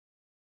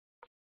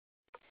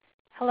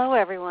Hello,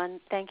 everyone.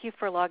 Thank you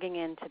for logging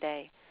in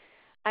today.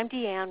 I'm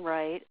Deanne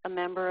Wright, a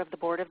member of the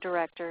Board of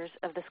Directors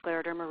of the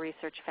Scleroderma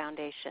Research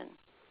Foundation.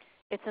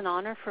 It's an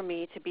honor for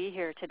me to be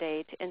here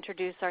today to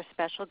introduce our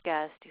special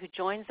guest who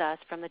joins us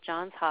from the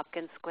Johns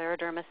Hopkins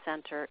Scleroderma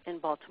Center in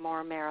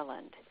Baltimore,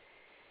 Maryland.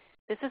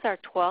 This is our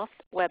 12th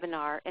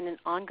webinar in an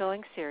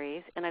ongoing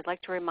series, and I'd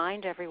like to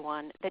remind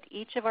everyone that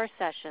each of our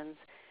sessions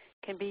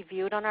can be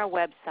viewed on our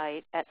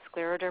website at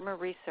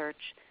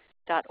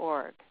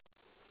sclerodermaresearch.org.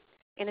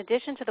 In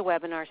addition to the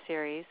webinar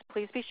series,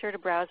 please be sure to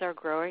browse our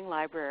growing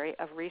library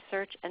of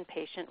research and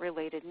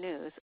patient-related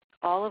news,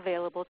 all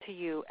available to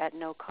you at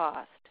no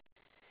cost.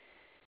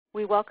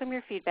 We welcome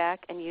your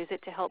feedback and use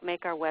it to help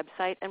make our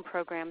website and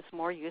programs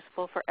more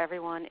useful for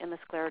everyone in the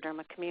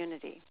scleroderma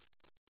community.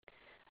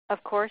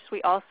 Of course,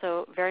 we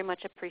also very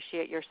much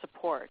appreciate your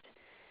support.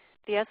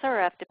 The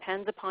SRF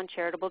depends upon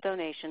charitable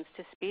donations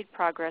to speed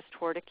progress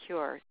toward a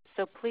cure,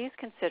 so please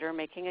consider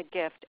making a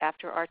gift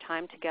after our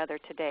time together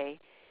today,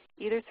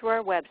 either through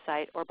our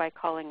website or by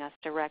calling us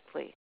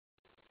directly.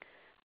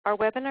 Our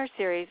webinar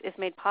series is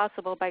made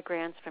possible by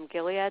grants from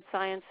Gilead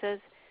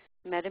Sciences,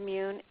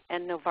 MedImmune,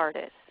 and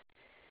Novartis.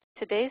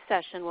 Today's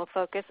session will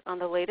focus on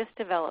the latest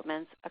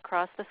developments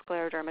across the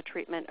scleroderma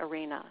treatment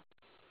arena.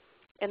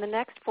 In the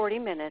next 40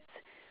 minutes,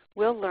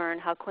 we'll learn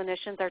how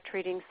clinicians are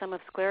treating some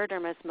of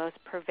scleroderma's most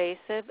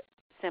pervasive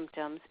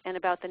symptoms and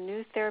about the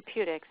new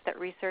therapeutics that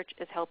research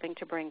is helping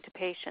to bring to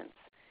patients.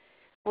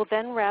 We'll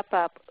then wrap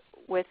up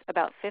with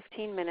about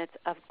 15 minutes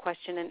of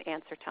question and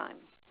answer time.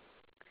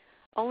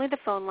 Only the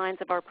phone lines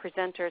of our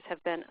presenters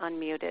have been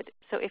unmuted,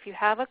 so if you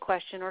have a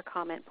question or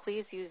comment,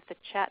 please use the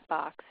chat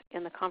box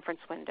in the conference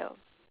window.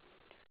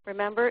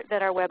 Remember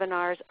that our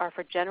webinars are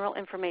for general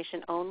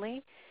information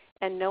only,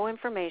 and no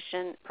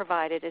information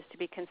provided is to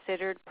be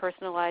considered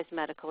personalized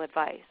medical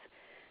advice.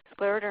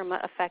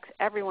 Scleroderma affects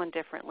everyone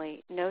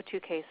differently. No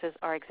two cases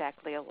are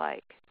exactly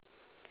alike.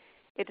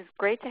 It is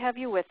great to have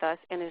you with us,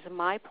 and it is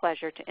my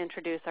pleasure to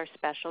introduce our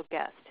special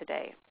guest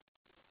today.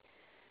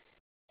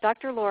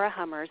 Dr. Laura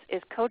Hummers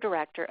is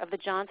co-director of the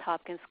Johns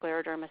Hopkins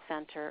Scleroderma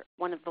Center,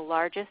 one of the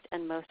largest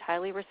and most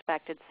highly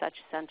respected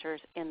such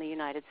centers in the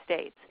United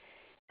States,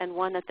 and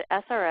one that the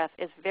SRF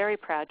is very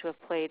proud to have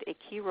played a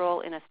key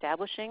role in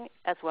establishing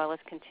as well as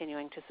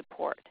continuing to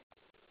support.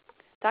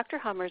 Dr.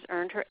 Hummers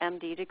earned her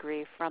MD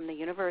degree from the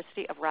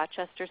University of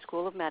Rochester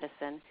School of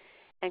Medicine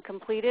and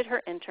completed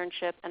her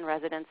internship and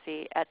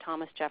residency at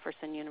Thomas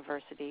Jefferson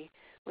University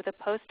with a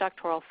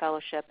postdoctoral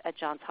fellowship at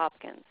Johns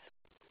Hopkins.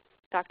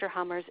 Dr.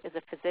 Hummers is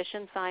a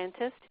physician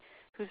scientist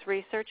whose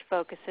research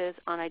focuses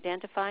on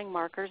identifying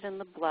markers in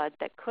the blood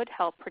that could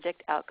help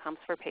predict outcomes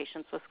for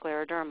patients with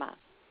scleroderma.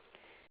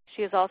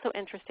 She is also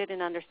interested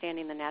in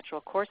understanding the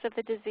natural course of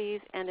the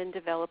disease and in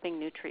developing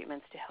new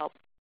treatments to help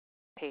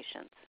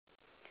patients.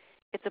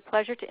 It's a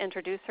pleasure to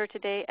introduce her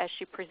today as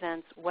she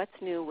presents What's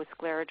New with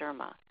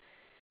Scleroderma.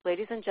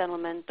 Ladies and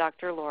gentlemen,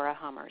 Dr. Laura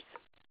Hummers.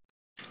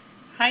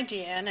 Hi,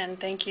 Deanne, and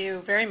thank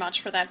you very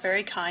much for that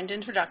very kind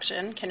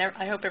introduction.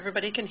 I hope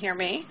everybody can hear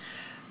me.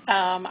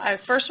 I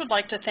first would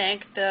like to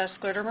thank the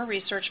Scleroderma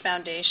Research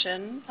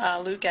Foundation,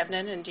 Lou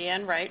Gebnan and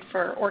Deanne Wright,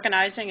 for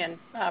organizing and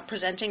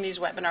presenting these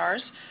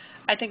webinars.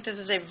 I think this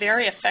is a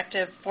very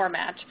effective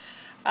format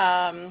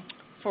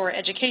for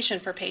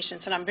education for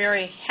patients, and I'm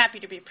very happy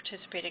to be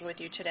participating with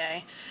you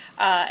today.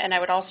 And I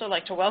would also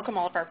like to welcome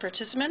all of our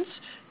participants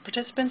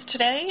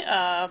today.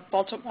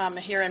 I'm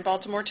here in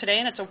Baltimore today,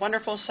 and it's a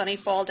wonderful sunny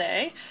fall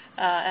day,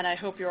 and I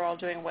hope you're all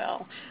doing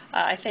well.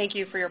 I thank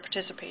you for your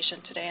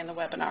participation today in the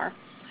webinar.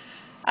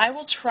 I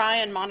will try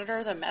and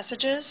monitor the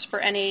messages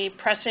for any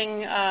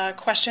pressing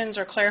questions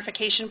or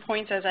clarification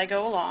points as I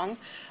go along.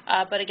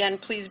 But again,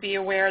 please be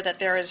aware that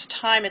there is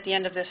time at the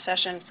end of this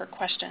session for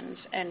questions,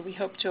 and we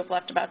hope to have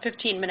left about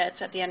 15 minutes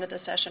at the end of the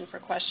session for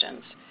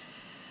questions.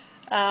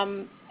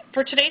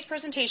 For today's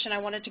presentation, I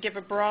wanted to give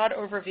a broad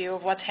overview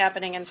of what's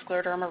happening in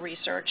scleroderma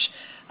research,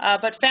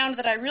 but found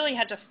that I really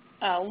had to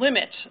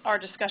limit our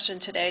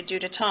discussion today due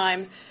to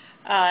time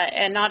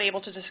and not able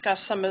to discuss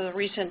some of the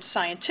recent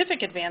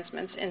scientific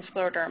advancements in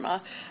scleroderma,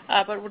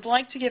 but would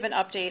like to give an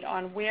update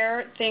on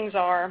where things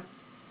are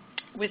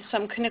with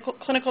some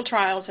clinical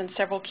trials in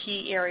several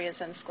key areas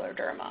in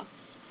scleroderma.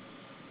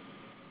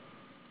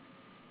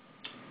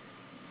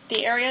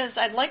 The areas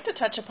I'd like to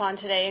touch upon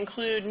today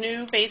include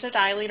new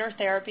vasodilator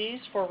therapies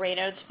for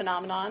Raynaud's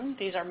phenomenon.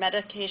 These are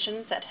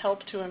medications that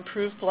help to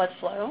improve blood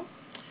flow.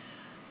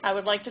 I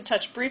would like to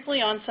touch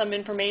briefly on some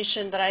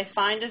information that I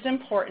find is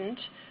important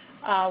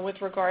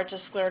with regard to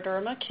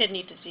scleroderma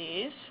kidney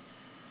disease.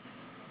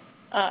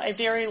 A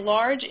very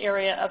large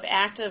area of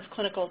active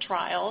clinical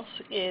trials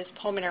is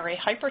pulmonary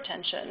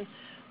hypertension.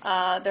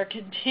 There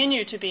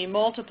continue to be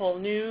multiple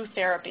new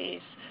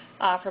therapies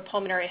for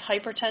pulmonary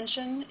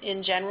hypertension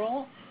in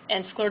general,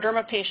 and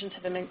scleroderma patients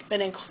have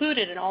been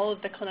included in all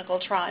of the clinical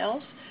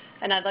trials.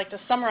 And I'd like to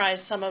summarize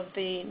some of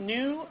the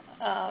new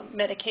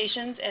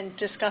medications and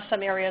discuss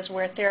some areas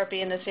where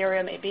therapy in this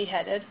area may be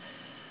headed.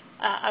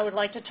 I would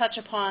like to touch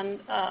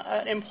upon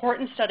an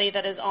important study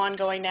that is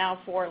ongoing now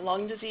for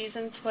lung disease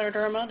in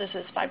scleroderma. This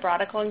is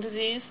fibrotic lung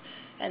disease,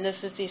 and this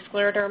is the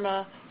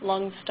Scleroderma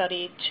Lung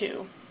Study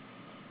 2.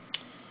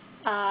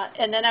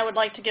 And then I would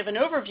like to give an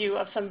overview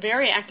of some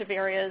very active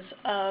areas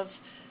of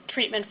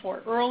treatment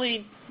for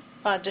early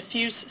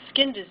diffuse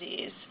skin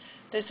disease.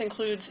 This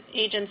includes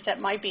agents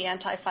that might be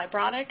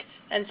anti-fibrotic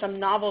and some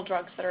novel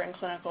drugs that are in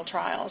clinical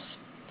trials.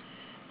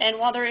 And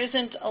while there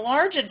isn't a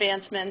large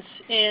advancements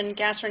in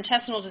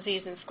gastrointestinal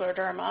disease in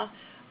scleroderma,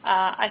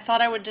 I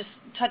thought I would just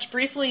touch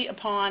briefly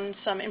upon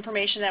some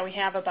information that we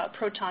have about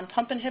proton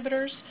pump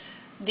inhibitors.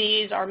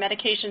 These are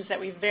medications that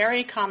we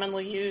very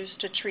commonly use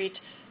to treat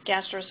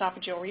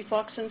gastroesophageal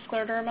reflux in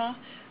scleroderma.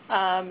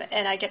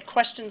 And I get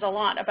questions a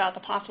lot about the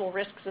possible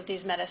risks of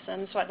these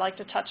medicines, so I'd like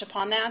to touch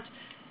upon that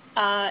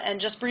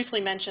and just briefly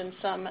mention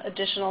some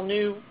additional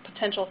new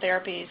potential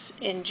therapies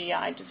in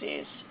GI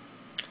disease.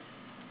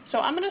 So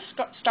I'm going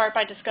to start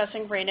by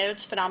discussing Raynaud's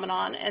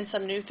phenomenon and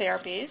some new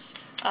therapies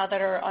that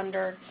are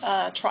under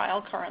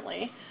trial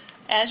currently.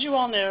 As you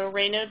all know,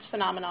 Raynaud's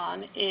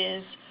phenomenon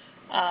is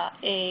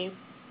a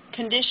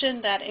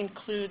condition that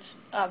includes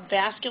a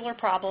vascular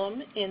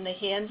problem in the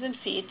hands and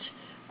feet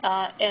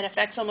and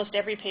affects almost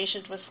every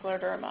patient with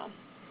scleroderma.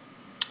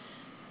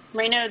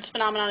 Raynaud's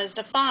phenomenon is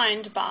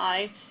defined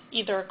by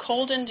either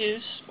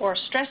cold-induced or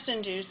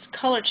stress-induced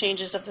color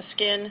changes of the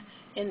skin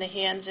in the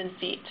hands and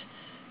feet.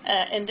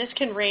 And this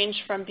can range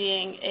from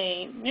being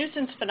a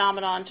nuisance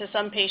phenomenon to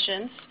some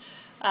patients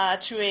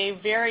to a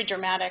very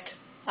dramatic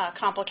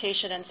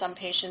complication in some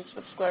patients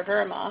with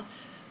scleroderma.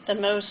 The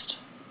most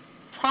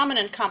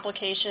prominent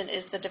complication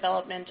is the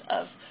development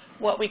of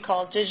what we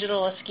call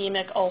digital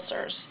ischemic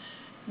ulcers.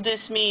 This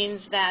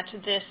means that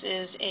this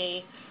is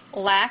a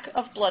lack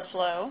of blood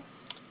flow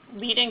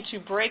leading to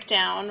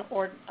breakdown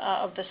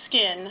of the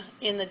skin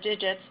in the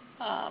digits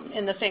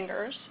in the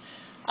fingers.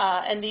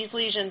 And these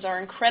lesions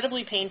are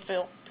incredibly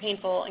painful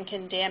and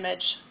can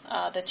damage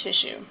the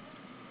tissue.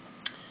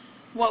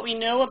 What we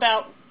know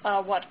about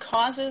what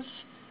causes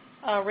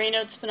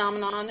Raynaud's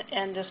phenomenon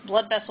and this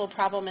blood vessel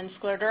problem in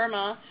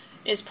scleroderma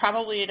is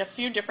probably at a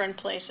few different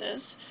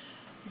places.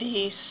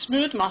 The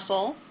smooth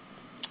muscle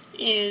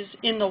is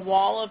in the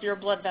wall of your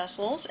blood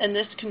vessels, and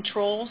this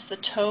controls the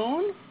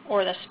tone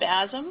or the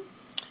spasm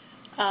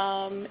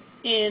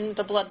in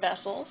the blood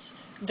vessels.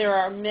 There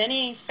are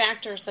many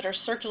factors that are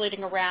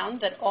circulating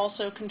around that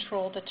also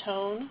control the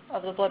tone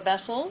of the blood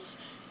vessels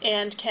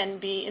and can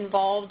be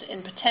involved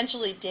in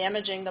potentially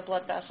damaging the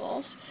blood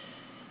vessels.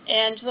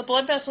 And the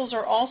blood vessels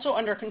are also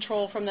under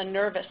control from the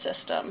nervous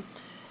system,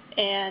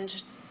 and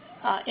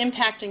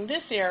impacting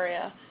this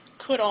area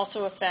could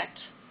also affect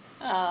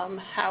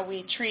how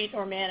we treat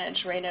or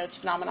manage Raynaud's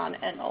phenomenon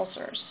and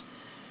ulcers.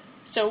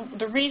 So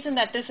the reason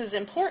that this is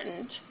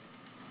important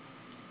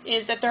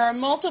is that there are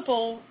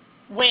multiple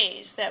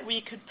ways that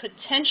we could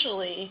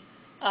potentially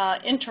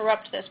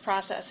interrupt this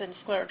process in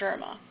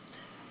scleroderma.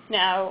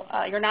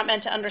 Now, you're not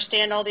meant to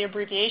understand all the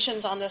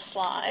abbreviations on this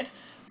slide,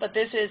 but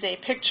this is a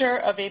picture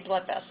of a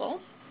blood vessel.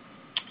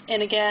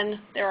 And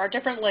again, there are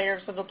different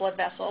layers of the blood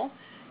vessel,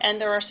 and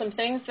there are some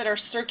things that are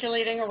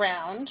circulating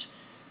around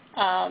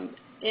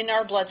in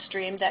our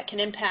bloodstream that can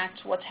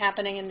impact what's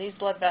happening in these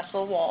blood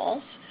vessel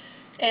walls.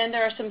 And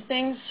there are some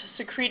things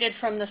secreted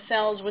from the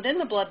cells within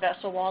the blood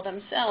vessel wall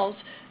themselves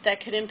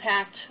that could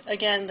impact,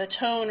 again, the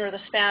tone or the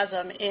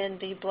spasm in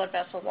the blood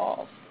vessel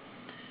walls.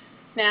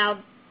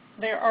 Now,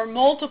 there are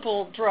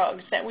multiple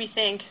drugs that we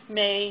think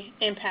may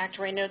impact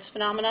Raynaud's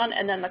phenomenon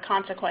and then the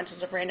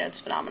consequences of Raynaud's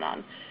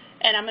phenomenon.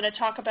 And I'm going to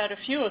talk about a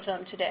few of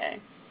them today.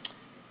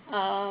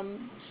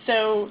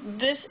 So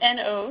this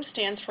NO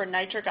stands for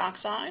nitric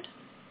oxide.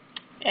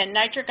 And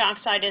nitric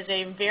oxide is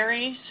a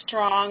very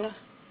strong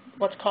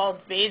what's called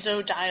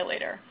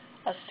vasodilator,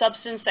 a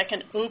substance that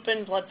can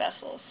open blood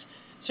vessels.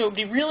 So it would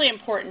be really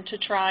important to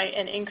try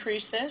and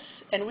increase this,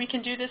 and we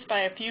can do this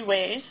by a few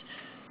ways.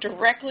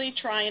 Directly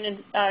try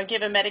and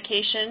give a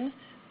medication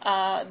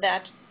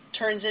that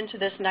turns into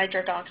this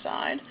nitric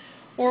oxide,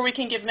 or we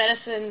can give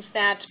medicines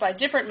that, by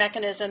different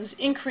mechanisms,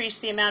 increase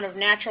the amount of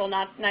natural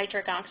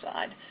nitric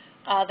oxide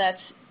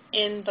that's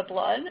in the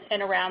blood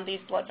and around these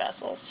blood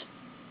vessels.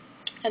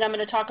 And I'm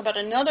going to talk about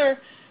another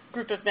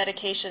group of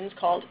medications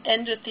called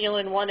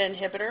endothelin-1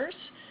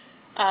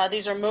 inhibitors.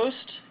 These are most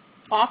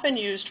often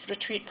used to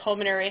treat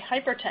pulmonary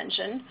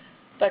hypertension,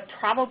 but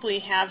probably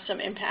have some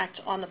impact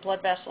on the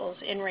blood vessels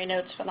in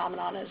Raynaud's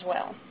phenomenon as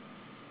well.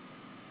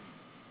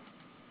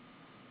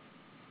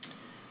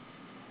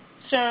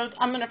 So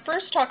I'm going to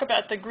first talk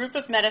about the group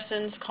of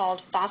medicines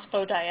called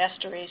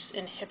phosphodiesterase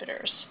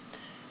inhibitors.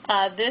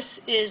 This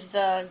is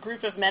the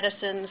group of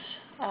medicines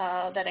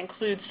that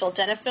includes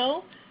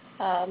sildenafil,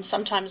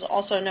 sometimes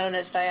also known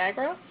as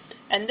Viagra.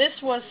 And this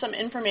was some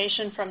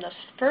information from the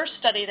first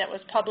study that was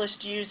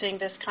published using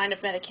this kind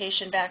of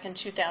medication back in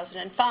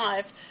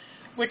 2005,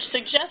 which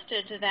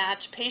suggested that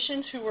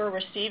patients who were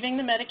receiving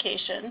the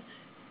medication,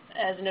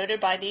 as noted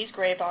by these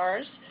gray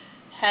bars,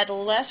 had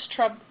less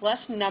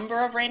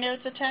number of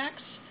Raynaud's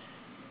attacks,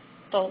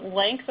 the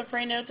length of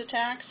Raynaud's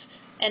attacks,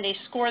 and a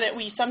score that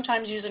we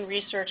sometimes use in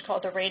research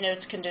called the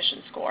Raynaud's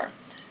condition score.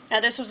 Now,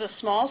 this was a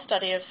small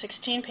study of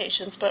 16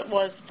 patients, but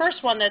was the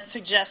first one that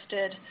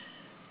suggested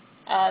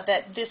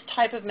that this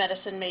type of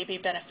medicine may be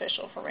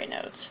beneficial for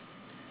Raynaud's.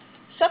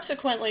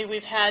 Subsequently,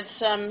 we've had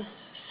some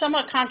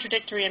somewhat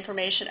contradictory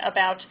information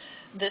about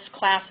this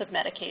class of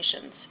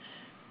medications.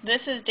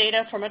 This is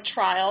data from a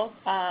trial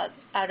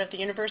out of the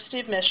University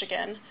of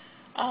Michigan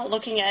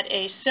looking at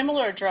a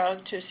similar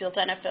drug to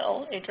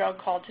sildenafil, a drug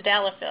called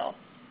tadalafil.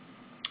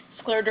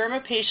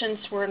 Scleroderma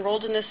patients were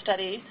enrolled in this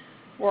study,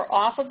 were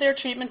off of their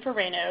treatment for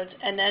Raynaud's,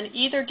 and then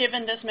either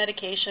given this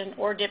medication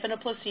or given a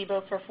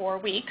placebo for 4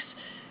 weeks,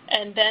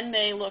 and then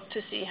they looked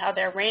to see how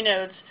their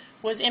Raynaud's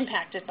was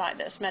impacted by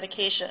this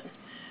medication.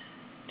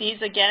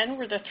 These, again,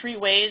 were the 3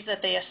 ways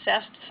that they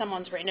assessed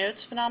someone's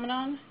Raynaud's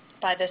phenomenon: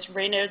 by this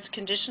Raynaud's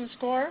condition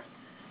score,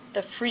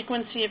 the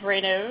frequency of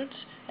Raynaud's,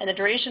 and the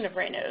duration of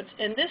Raynaud's.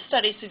 And this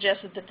study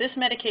suggested that this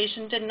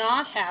medication did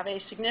not have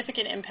a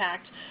significant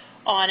impact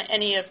on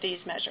any of these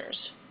measures.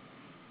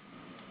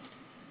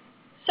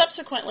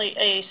 Subsequently,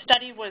 a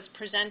study was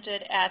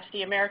presented at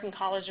the American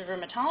College of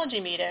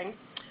Rheumatology meeting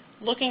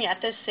looking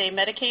at this same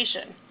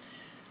medication.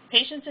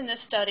 Patients in this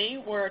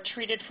study were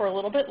treated for a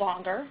little bit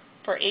longer,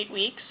 for 8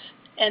 weeks,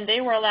 and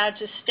they were allowed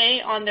to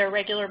stay on their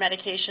regular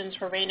medications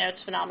for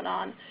Raynaud's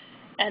phenomenon.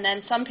 And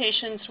then some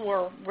patients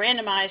were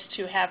randomized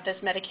to have this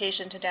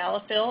medication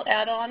tadalafil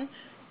add-on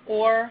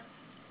or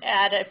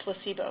add a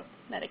placebo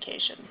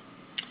medication.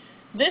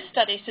 This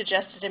study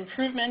suggested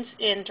improvements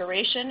in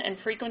duration and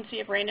frequency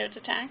of Raynaud's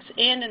attacks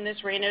and in this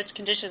Raynaud's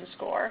condition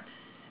score.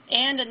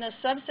 And in the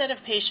subset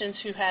of patients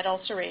who had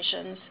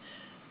ulcerations,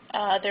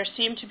 there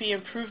seemed to be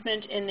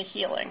improvement in the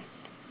healing,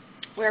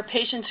 where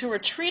patients who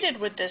were treated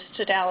with this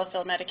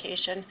tadalafil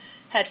medication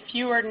had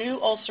fewer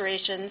new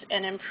ulcerations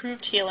and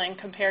improved healing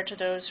compared to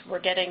those who were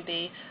getting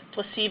the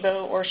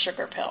placebo or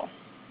sugar pill.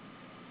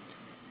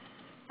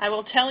 I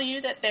will tell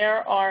you that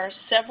there are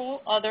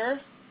several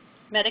other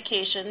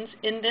medications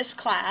in this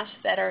class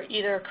that are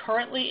either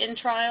currently in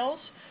trials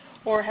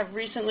or have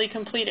recently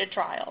completed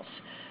trials.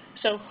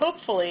 So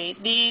hopefully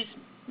these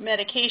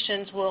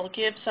medications will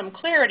give some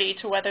clarity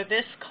to whether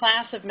this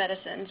class of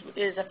medicines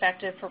is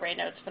effective for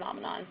Raynaud's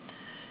phenomenon.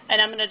 And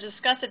I'm going to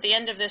discuss at the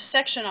end of this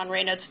section on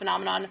Raynaud's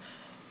phenomenon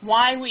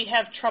why we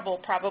have trouble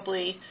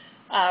probably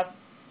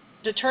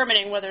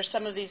determining whether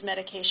some of these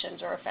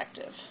medications are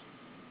effective.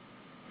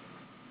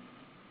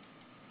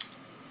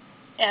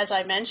 As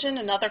I mentioned,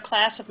 another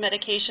class of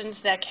medications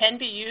that can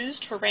be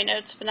used for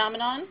Raynaud's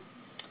phenomenon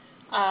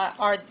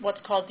are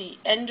what's called the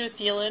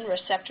endothelin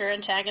receptor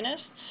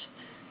antagonists.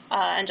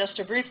 And just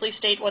to briefly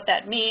state what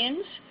that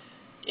means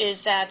is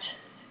that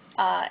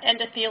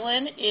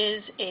endothelin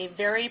is a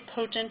very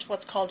potent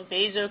what's called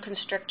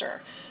vasoconstrictor.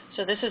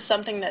 So this is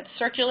something that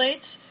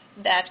circulates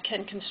that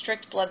can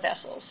constrict blood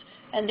vessels.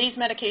 And these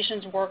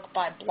medications work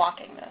by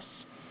blocking this.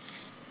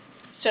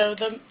 So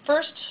the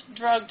first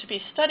drug to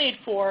be studied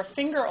for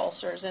finger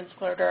ulcers in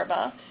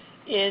scleroderma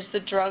is the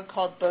drug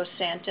called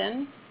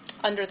bosantin,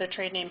 under the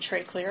trade name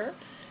Tracleer.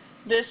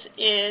 This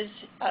is,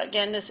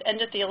 again, this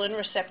endothelin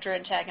receptor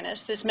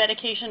antagonist. This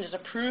medication is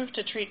approved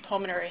to treat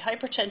pulmonary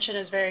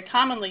hypertension, is very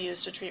commonly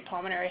used to treat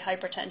pulmonary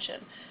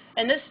hypertension.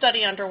 And this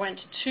study underwent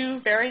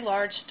 2 very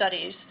large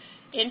studies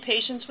in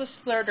patients with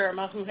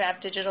scleroderma who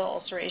have digital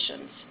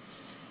ulcerations.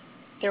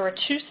 There were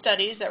 2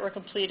 studies that were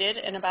completed,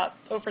 and about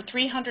over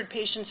 300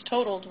 patients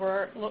totaled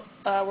were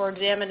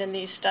examined in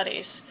these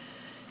studies.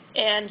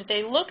 And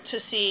they looked to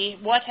see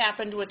what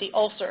happened with the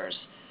ulcers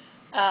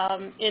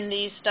in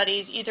these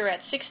studies, either at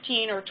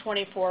 16 or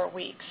 24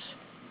 weeks.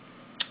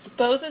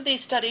 Both of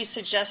these studies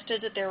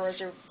suggested that there was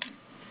a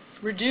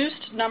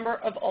reduced number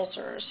of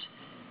ulcers,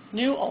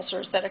 new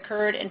ulcers, that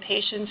occurred in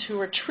patients who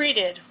were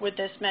treated with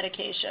this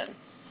medication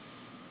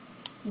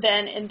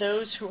than in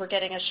those who were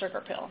getting a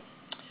sugar pill.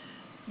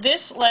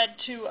 This led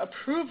to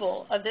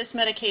approval of this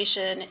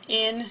medication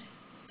in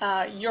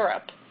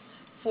Europe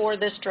for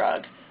this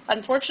drug.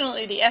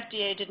 Unfortunately, the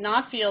FDA did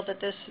not feel that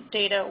this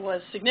data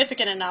was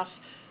significant enough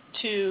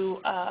to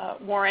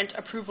warrant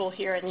approval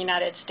here in the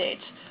United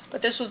States.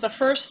 But this was the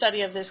first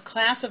study of this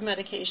class of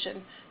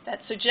medication that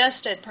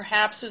suggested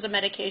perhaps is a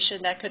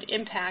medication that could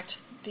impact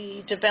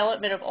the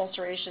development of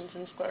ulcerations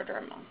in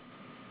scleroderma.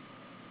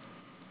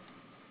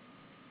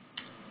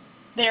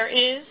 There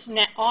is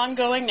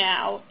ongoing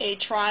now a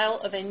trial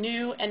of a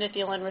new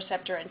endothelin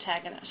receptor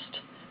antagonist.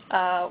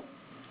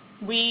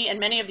 We and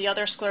many of the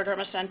other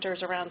scleroderma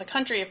centers around the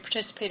country have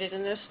participated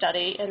in this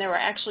study, and there were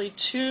actually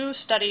 2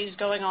 studies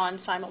going on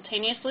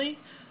simultaneously,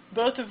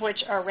 both of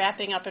which are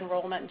wrapping up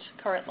enrollment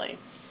currently.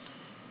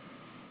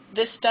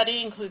 This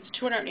study includes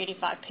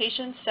 285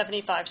 patients,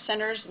 75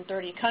 centers in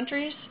 30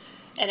 countries,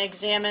 and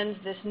examines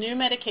this new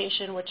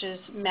medication, which is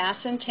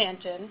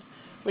masentantin,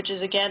 which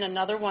is, again,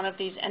 another one of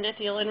these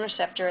endothelin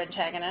receptor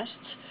antagonists.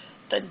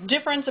 The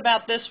difference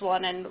about this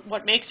one and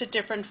what makes it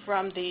different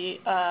from the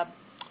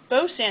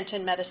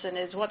bosantin medicine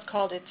is what's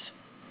called its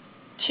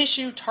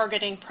tissue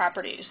targeting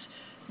properties.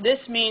 This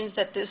means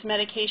that this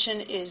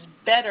medication is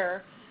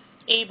better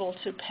able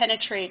to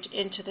penetrate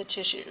into the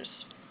tissues.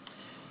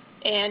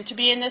 And to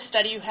be in this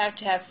study, you have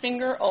to have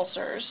finger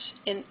ulcers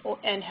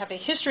and have a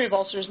history of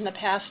ulcers in the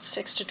past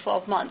 6 to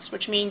 12 months,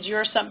 which means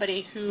you're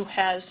somebody who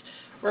has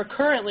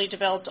recurrently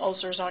developed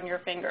ulcers on your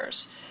fingers.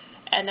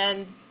 And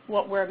then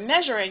what we're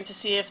measuring to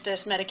see if this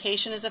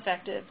medication is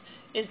effective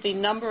is the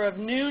number of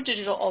new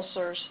digital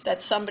ulcers that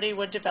somebody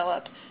would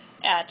develop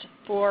at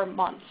 4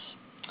 months.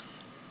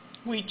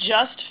 We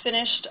just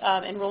finished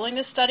enrolling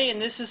this study,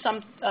 and this is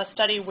a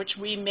study which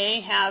we may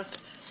have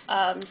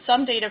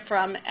some data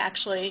from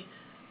actually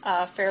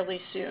fairly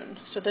soon.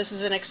 So this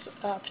is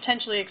a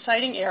potentially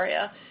exciting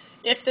area.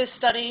 If this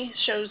study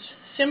shows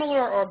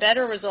similar or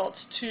better results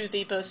to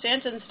the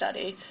bosentan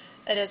study,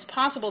 it is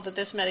possible that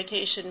this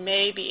medication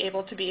may be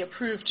able to be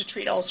approved to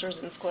treat ulcers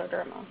in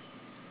scleroderma.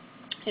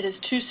 It is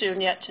too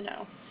soon yet to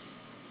know.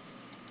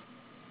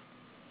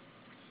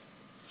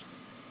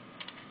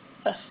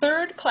 A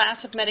third class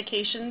of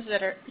medications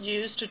that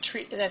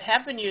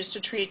have been used to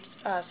treat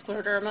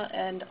scleroderma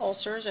and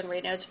ulcers and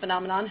Raynaud's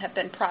phenomenon have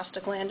been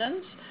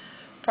prostaglandins.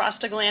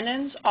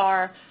 Prostaglandins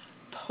are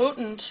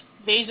potent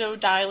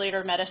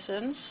vasodilator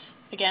medicines.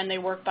 Again, they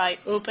work by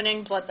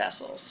opening blood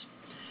vessels.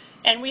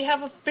 And we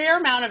have a fair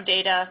amount of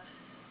data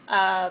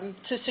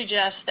to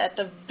suggest that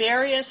the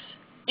various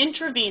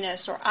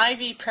intravenous or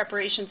IV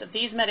preparations of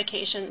these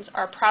medications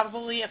are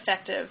probably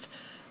effective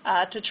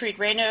to treat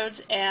Raynaud's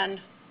and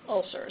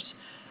ulcers.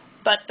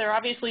 But they're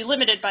obviously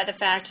limited by the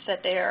fact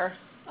that they're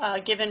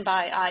given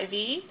by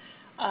IV,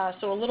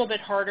 so a little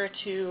bit harder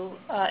to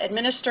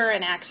administer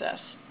and access.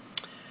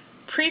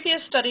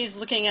 Previous studies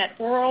looking at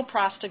oral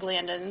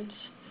prostaglandins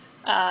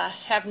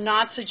have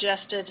not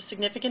suggested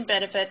significant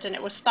benefits, and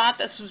it was thought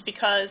this was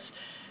because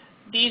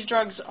these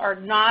drugs are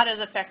not as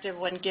effective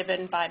when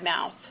given by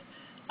mouth,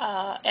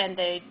 and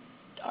they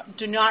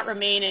do not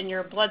remain in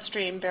your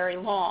bloodstream very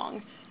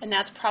long, and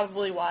that's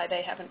probably why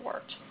they haven't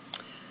worked.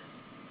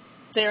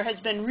 There has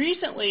been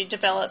recently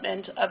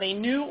development of a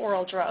new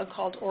oral drug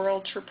called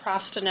oral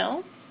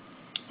treprostinil,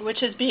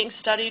 which is being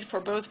studied for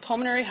both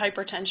pulmonary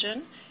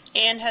hypertension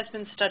and has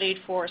been studied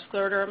for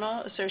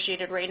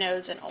scleroderma-associated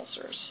Raynaud's and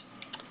ulcers.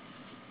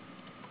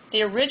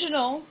 The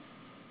original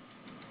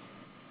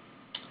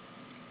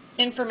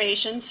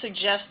information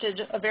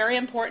suggested a very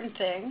important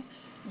thing,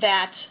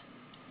 that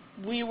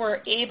we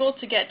were able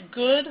to get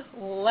good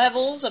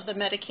levels of the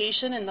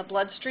medication in the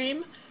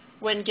bloodstream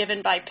when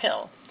given by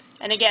pill.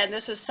 And again,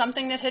 this is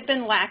something that had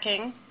been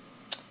lacking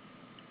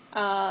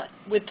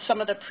with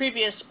some of the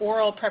previous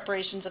oral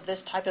preparations of this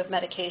type of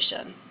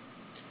medication.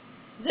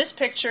 This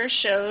picture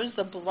shows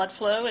the blood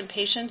flow in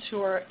patients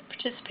who are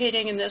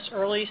participating in this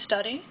early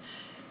study.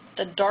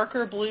 The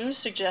darker blue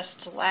suggests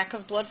lack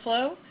of blood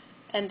flow,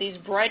 and these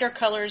brighter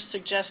colors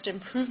suggest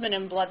improvement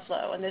in blood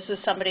flow. And this is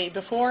somebody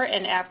before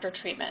and after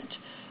treatment.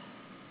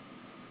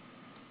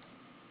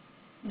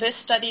 This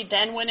study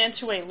then went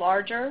into a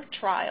larger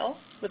trial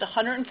with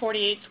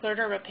 148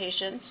 scleroderma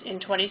patients in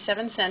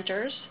 27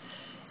 centers,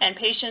 and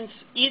patients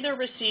either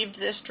received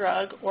this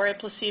drug or a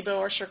placebo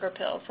or sugar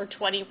pill for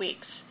 20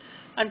 weeks.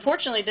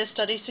 Unfortunately, this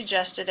study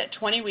suggested at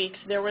 20 weeks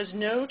there was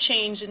no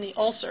change in the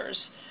ulcers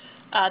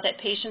that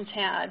patients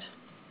had,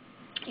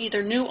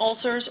 either new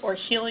ulcers or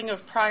healing of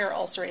prior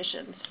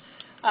ulcerations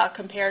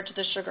compared to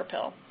the sugar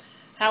pill.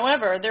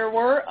 However, there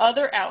were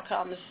other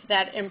outcomes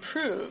that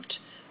improved,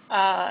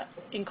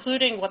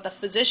 including what the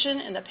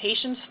physician and the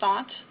patients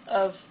thought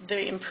of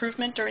the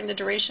improvement during the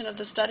duration of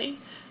the study,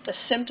 the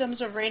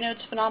symptoms of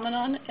Raynaud's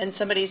phenomenon, and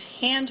somebody's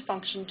hand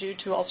function due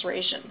to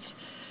ulcerations.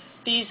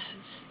 These,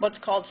 what's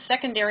called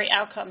secondary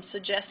outcomes,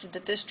 suggested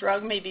that this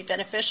drug may be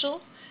beneficial,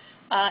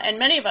 and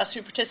many of us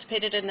who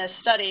participated in this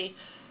study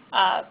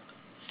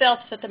felt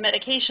that the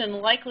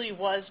medication likely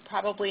was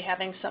probably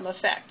having some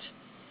effect.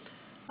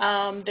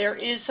 There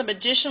is some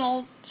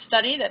additional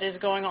study that is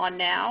going on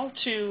now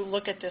to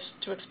look at this,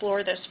 to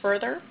explore this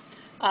further,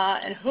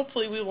 and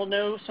hopefully we will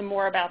know some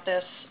more about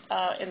this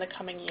in the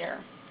coming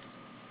year.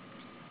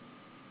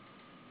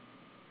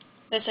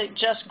 This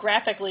just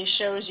graphically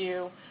shows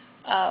you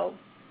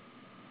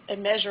a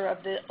measure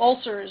of the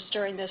ulcers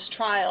during this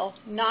trial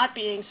not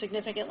being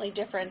significantly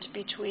different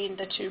between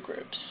the two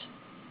groups.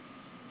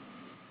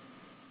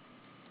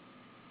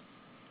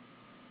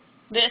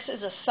 This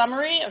is a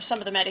summary of some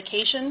of the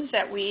medications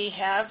that we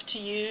have to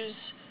use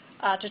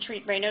to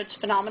treat Raynaud's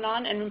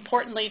phenomenon, and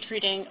importantly,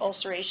 treating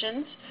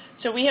ulcerations.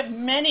 So we have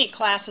many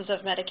classes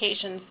of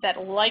medications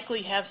that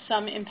likely have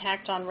some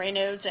impact on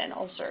Raynaud's and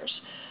ulcers.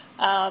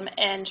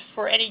 And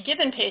for any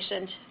given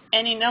patient,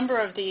 any number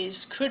of these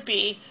could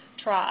be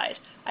tried.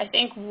 I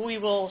think we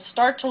will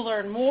start to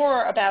learn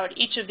more about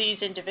each of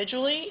these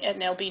individually,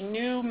 and there'll be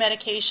new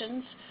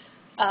medications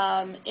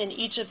in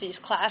each of these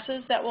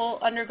classes that will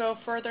undergo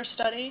further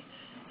study.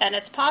 And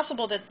it's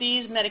possible that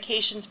these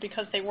medications,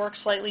 because they work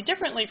slightly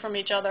differently from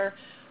each other,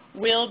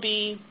 will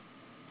be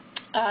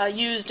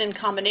used in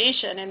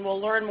combination, and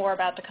we'll learn more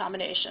about the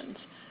combinations.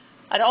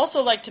 I'd also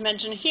like to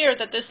mention here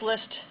that this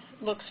list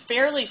looks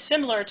fairly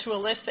similar to a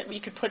list that we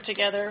could put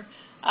together,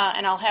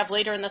 and I'll have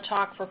later in the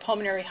talk, for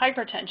pulmonary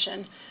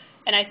hypertension.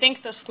 And I think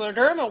the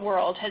scleroderma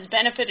world has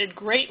benefited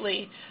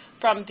greatly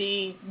from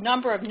the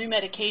number of new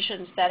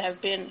medications that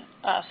have been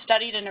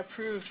studied and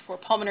approved for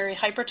pulmonary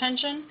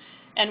hypertension,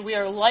 and we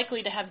are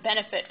likely to have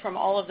benefit from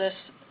all of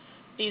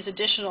these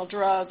additional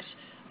drugs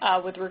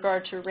with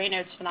regard to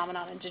Raynaud's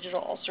phenomenon and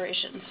digital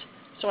ulcerations.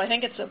 So I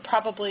think it's a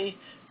probably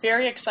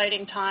very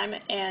exciting time,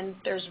 and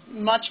there's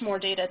much more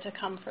data to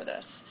come for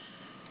this.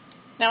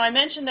 Now, I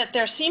mentioned that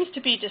there seems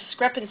to be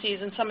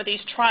discrepancies in some of these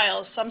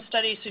trials, some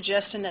studies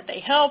suggesting that they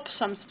help,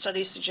 some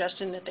studies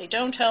suggesting that they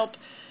don't help,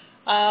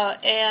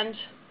 and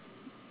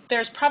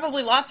there's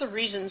probably lots of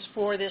reasons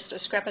for these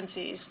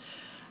discrepancies.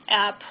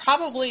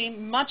 Probably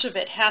much of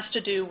it has to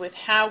do with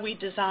how we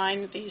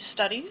design these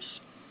studies.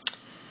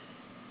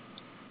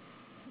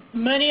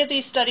 Many of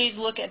these studies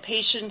look at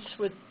patients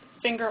with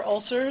finger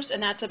ulcers,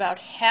 and that's about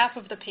half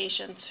of the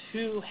patients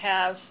who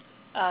have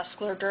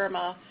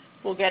scleroderma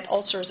will get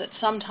ulcers at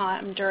some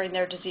time during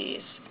their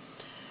disease.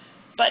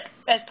 But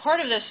as part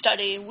of this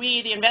study,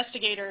 we, the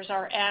investigators,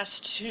 are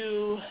asked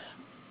to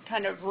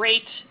kind of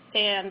rate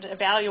and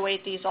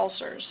evaluate these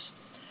ulcers.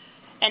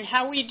 And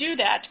how we do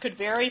that could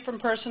vary from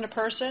person to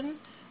person,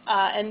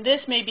 and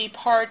this may be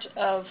part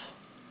of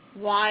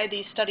why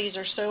these studies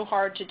are so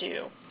hard to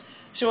do.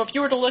 So if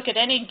you were to look at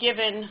any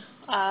given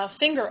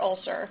finger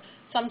ulcer,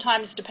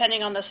 sometimes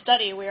depending on the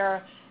study, we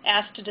are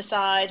asked to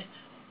decide,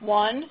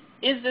 one,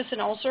 is this an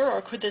ulcer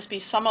or could this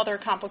be some other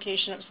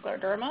complication of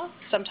scleroderma?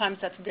 Sometimes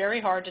that's very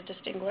hard to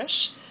distinguish.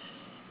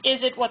 Is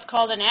it what's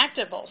called an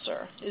active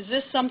ulcer? Is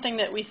this something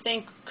that we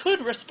think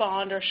could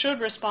respond or should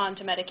respond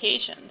to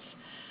medications?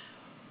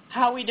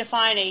 How we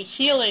define a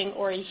healing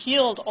or a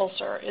healed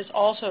ulcer is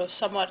also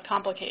somewhat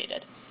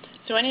complicated.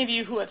 So any of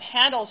you who have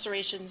had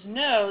ulcerations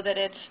know that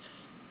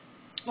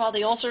while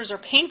the ulcers are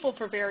painful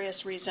for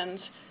various reasons,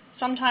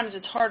 sometimes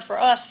it's hard for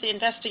us, the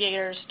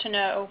investigators, to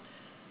know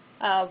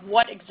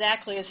what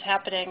exactly is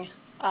happening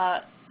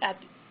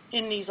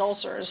in these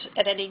ulcers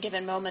at any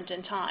given moment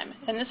in time.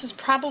 And this is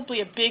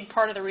probably a big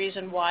part of the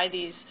reason why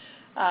these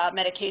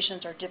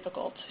medications are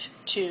difficult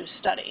to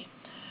study.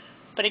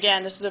 But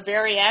again, this is a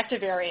very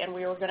active area and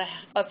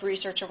of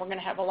research, and we're going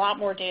to have a lot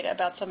more data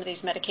about some of these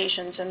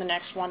medications in the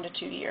next 1 to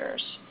 2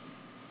 years.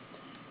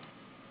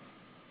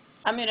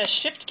 I'm going to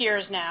shift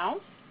gears now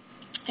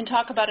and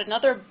talk about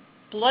another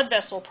blood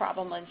vessel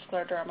problem in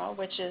scleroderma,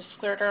 which is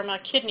scleroderma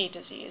kidney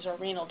disease or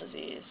renal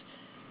disease.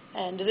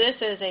 And this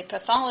is a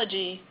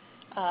pathology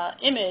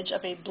image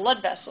of a blood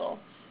vessel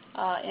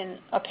in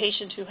a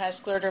patient who has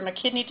scleroderma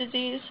kidney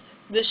disease.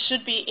 This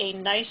should be a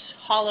nice,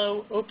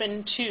 hollow,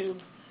 open tube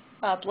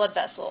blood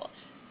vessel.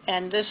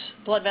 And this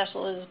blood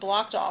vessel is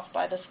blocked off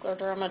by the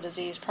scleroderma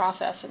disease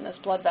process in this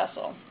blood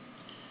vessel.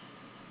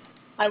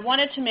 I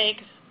wanted to make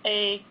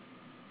a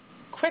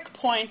quick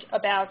point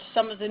about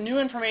some of the new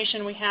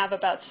information we have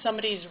about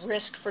somebody's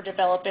risk for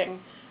developing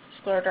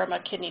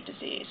scleroderma kidney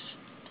disease.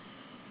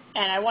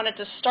 And I wanted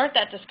to start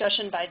that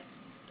discussion by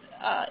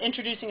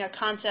introducing a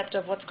concept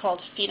of what's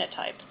called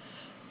phenotype.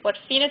 What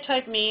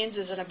phenotype means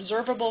is an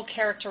observable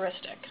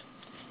characteristic.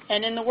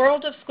 And in the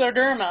world of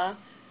scleroderma,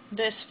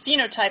 this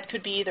phenotype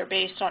could be either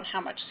based on how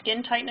much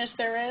skin tightness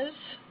there is.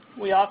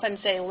 We often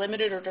say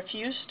limited or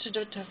diffuse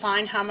to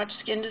define how much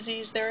skin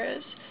disease there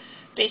is,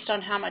 based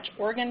on how much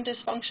organ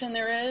dysfunction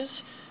there is,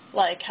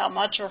 like how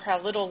much or how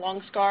little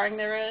lung scarring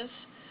there is,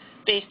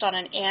 based on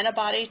an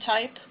antibody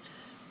type.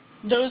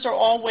 Those are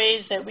all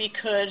ways that we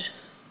could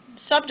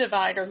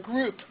subdivide or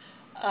group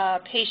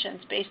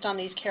patients based on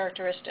these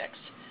characteristics.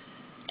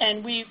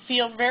 And we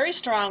feel very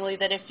strongly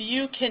that if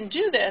you can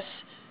do this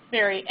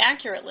very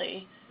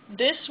accurately,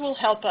 this will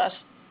help us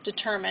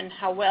determine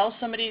how well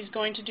somebody is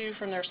going to do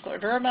from their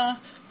scleroderma,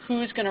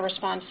 who's going to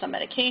respond to some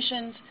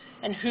medications,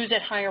 and who's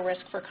at higher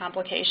risk for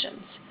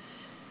complications.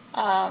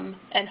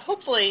 And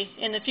hopefully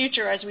in the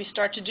future, as we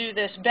start to do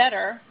this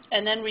better,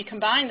 and then we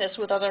combine this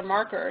with other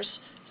markers,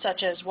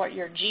 such as what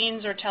your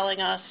genes are telling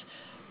us,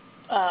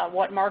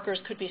 what markers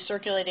could be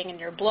circulating in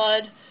your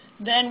blood,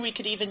 then we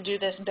could even do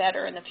this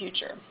better in the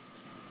future.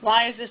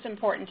 Why is this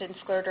important in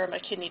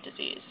scleroderma kidney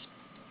disease?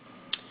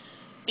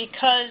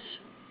 Because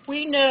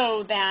we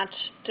know that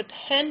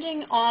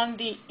depending on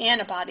the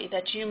antibody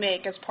that you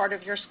make as part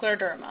of your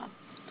scleroderma,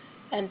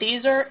 and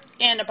these are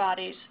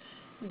antibodies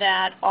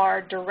that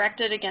are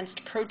directed against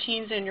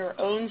proteins in your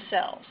own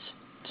cells.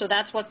 So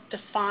that's what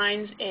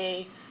defines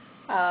a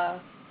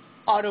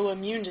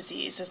autoimmune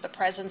disease, is the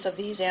presence of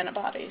these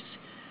antibodies.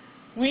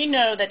 We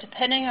know that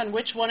depending on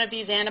which one of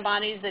these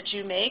antibodies that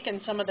you make, and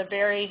some of the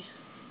very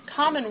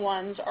common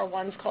ones are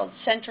ones called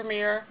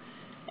centromere,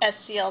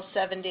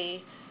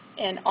 SCL70,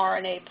 and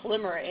RNA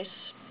polymerase.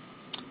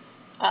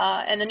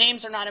 And the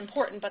names are not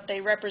important, but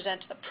they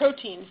represent the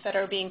proteins that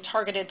are being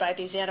targeted by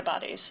these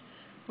antibodies.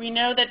 We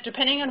know that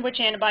depending on which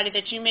antibody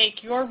that you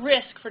make, your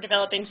risk for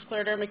developing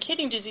scleroderma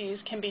kidney disease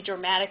can be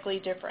dramatically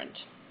different.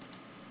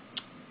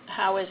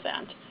 How is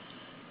that?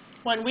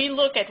 When we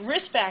look at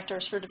risk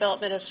factors for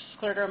development of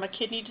scleroderma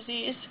kidney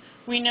disease,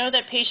 we know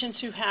that patients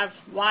who have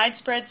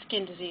widespread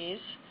skin disease,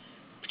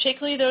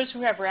 particularly those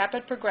who have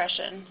rapid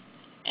progression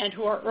and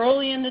who are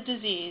early in the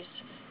disease,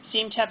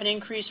 seem to have an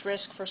increased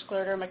risk for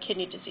scleroderma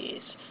kidney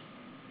disease.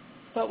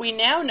 But we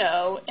now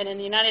know, and in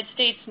the United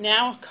States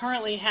now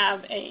currently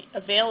have an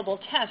available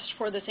test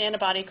for this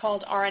antibody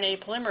called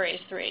RNA polymerase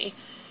III.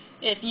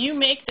 If you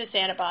make this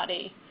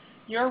antibody,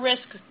 your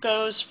risk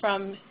goes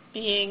from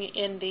being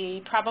in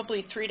the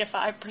probably 3 to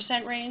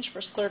 5% range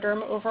for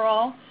scleroderma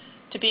overall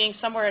to being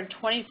somewhere in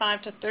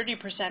 25 to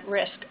 30%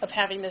 risk of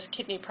having this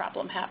kidney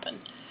problem happen.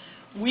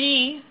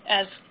 We,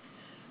 as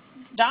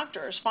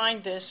doctors,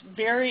 find this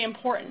very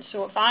important.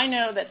 So if I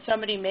know that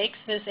somebody makes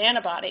this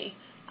antibody,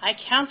 I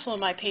counsel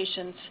my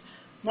patients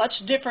much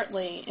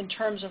differently in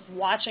terms of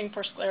watching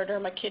for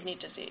scleroderma kidney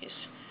disease.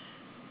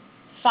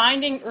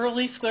 Finding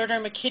early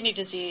scleroderma kidney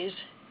disease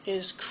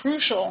is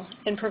crucial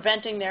in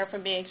preventing there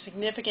from being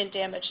significant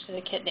damage to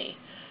the kidney.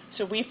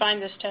 So we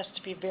find this test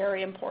to be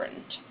very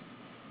important.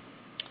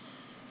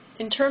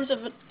 In terms of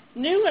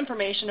new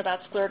information about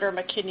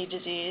scleroderma kidney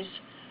disease,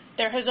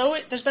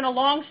 there's been a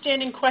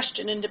long-standing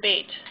question and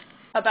debate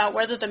about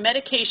whether the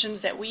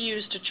medications that we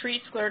use to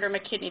treat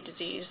scleroderma kidney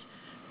disease,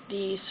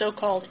 the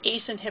so-called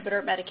ACE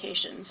inhibitor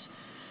medications,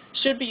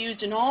 should be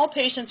used in all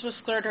patients with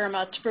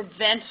scleroderma to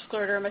prevent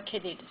scleroderma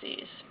kidney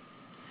disease.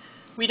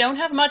 We don't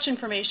have much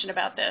information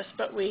about this,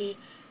 but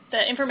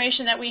the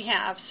information that we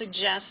have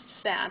suggests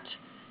that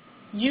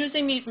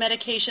using these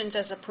medications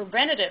as a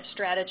preventative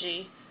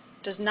strategy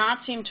does not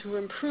seem to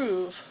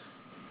improve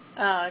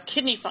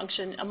kidney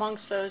function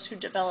amongst those who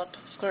develop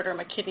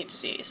scleroderma kidney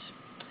disease.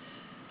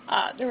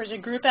 There was a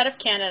group out of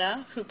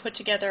Canada who put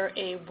together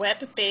a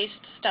web-based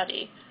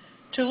study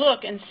to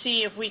look and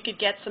see if we could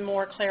get some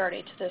more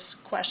clarity to this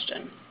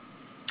question,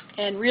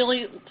 and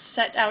really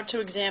set out to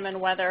examine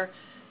whether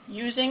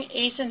using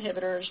ACE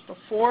inhibitors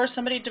before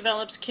somebody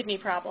develops kidney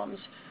problems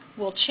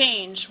will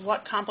change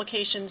what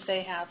complications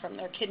they have from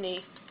their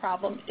kidney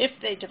problem if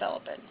they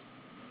develop it.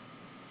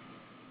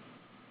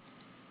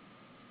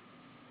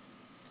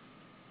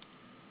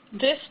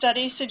 This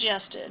study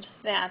suggested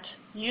that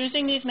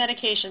using these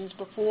medications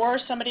before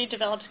somebody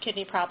develops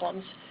kidney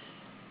problems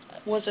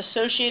was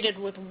associated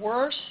with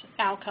worse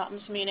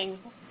outcomes, meaning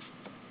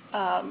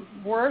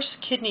worse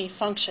kidney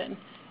function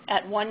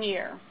at 1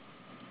 year.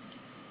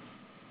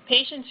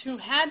 Patients who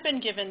had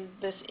been given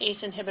this ACE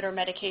inhibitor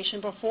medication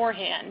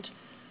beforehand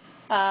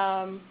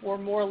were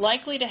more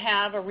likely to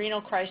have a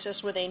renal crisis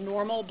with a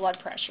normal blood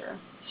pressure.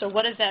 So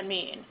what does that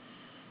mean?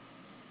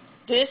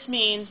 This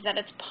means that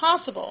it's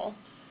possible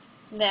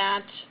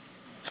that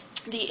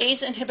the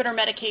ACE inhibitor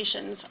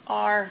medications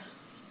are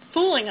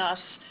fooling us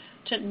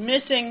to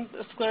missing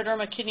the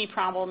scleroderma kidney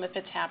problem if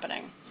it's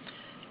happening.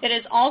 It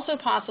is also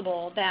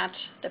possible that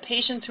the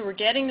patients who were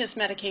getting this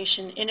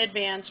medication in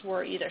advance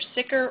were either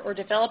sicker or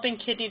developing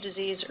kidney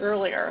disease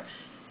earlier,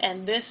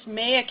 and this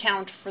may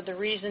account for the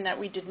reason that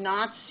we did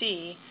not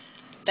see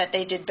that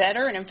they did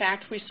better, and in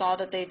fact we saw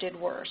that they did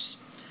worse.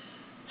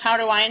 How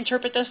do I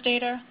interpret this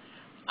data?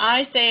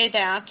 I say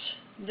that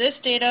this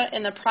data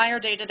and the prior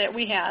data that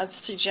we have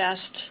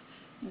suggest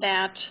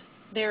that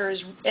there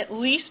is at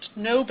least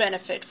no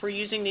benefit for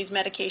using these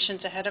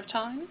medications ahead of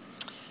time.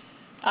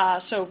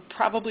 So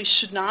probably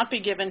should not be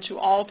given to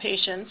all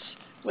patients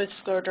with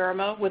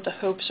scleroderma with the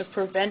hopes of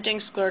preventing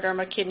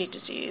scleroderma kidney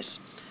disease.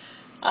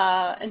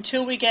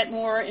 Until we get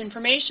more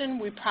information,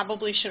 we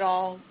probably should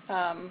all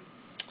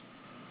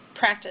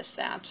practice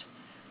that.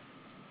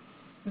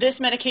 This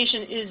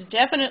medication is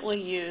definitely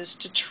used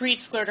to treat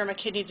scleroderma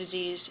kidney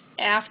disease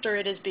after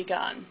it has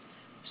begun.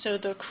 So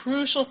the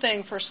crucial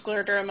thing for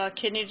scleroderma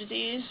kidney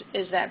disease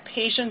is that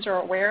patients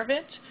are aware of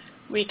it.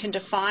 We can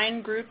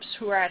define groups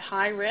who are at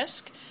high risk,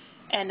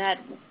 and that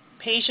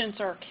patients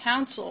are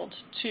counseled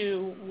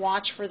to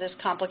watch for this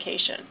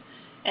complication.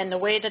 And the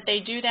way that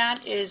they do that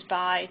is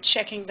by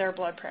checking their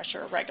blood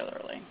pressure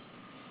regularly.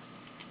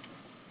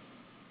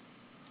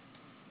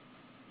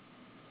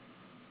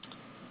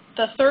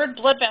 The third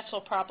blood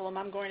vessel problem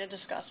I'm going to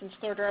discuss in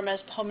scleroderma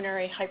is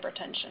pulmonary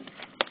hypertension.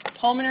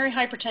 Pulmonary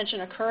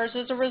hypertension occurs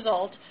as a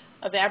result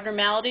of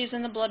abnormalities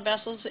in the blood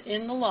vessels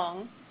in the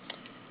lung.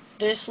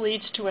 This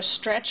leads to a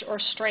stretch or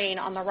strain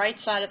on the right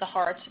side of the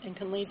heart and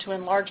can lead to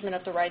enlargement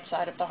of the right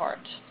side of the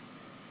heart.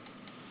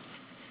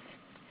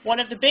 One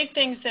of the big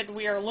things that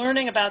we are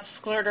learning about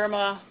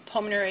scleroderma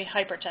pulmonary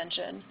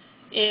hypertension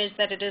is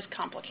that it is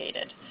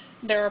complicated.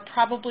 There are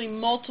probably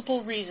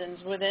multiple reasons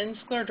within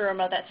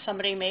scleroderma that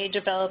somebody may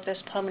develop this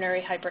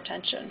pulmonary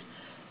hypertension.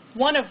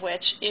 One of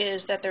which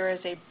is that there is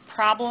a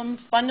problem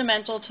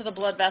fundamental to the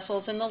blood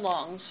vessels in the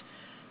lungs,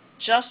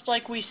 just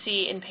like we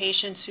see in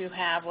patients who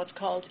have what's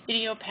called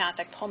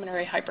idiopathic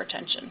pulmonary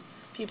hypertension,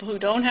 people who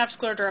don't have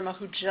scleroderma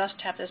who just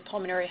have this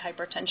pulmonary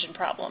hypertension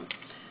problem.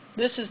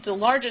 This is the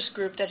largest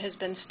group that has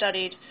been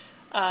studied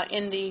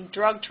in the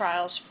drug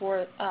trials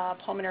for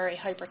pulmonary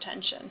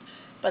hypertension.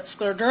 But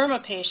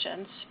scleroderma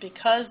patients,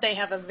 because they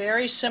have a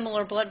very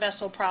similar blood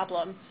vessel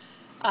problem,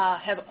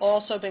 have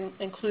also been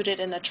included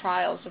in the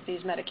trials of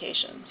these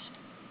medications.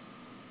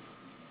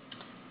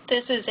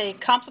 This is a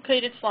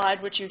complicated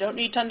slide which you don't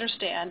need to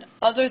understand,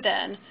 other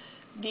than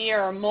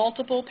there are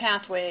multiple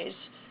pathways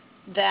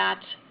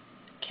that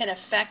can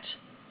affect,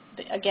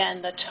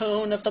 again, the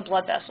tone of the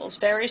blood vessels,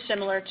 very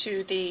similar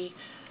to the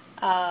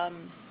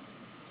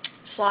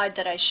slide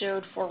that I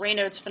showed for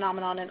Raynaud's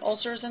phenomenon in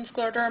ulcers and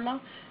scleroderma,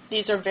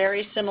 these are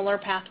very similar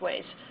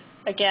pathways,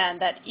 again,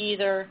 that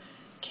either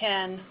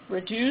can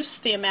reduce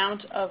the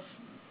amount of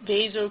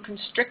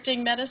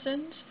vasoconstricting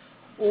medicines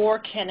or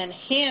can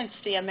enhance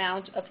the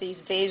amount of these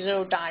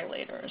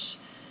vasodilators.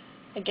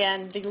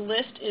 Again, the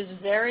list is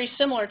very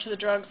similar to the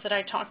drugs that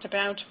I talked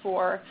about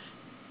for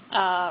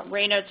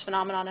Raynaud's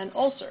phenomenon and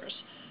ulcers.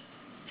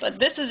 But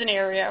this is an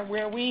area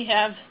where we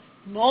have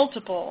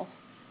multiple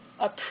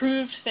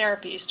approved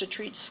therapies to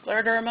treat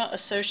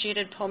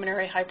scleroderma-associated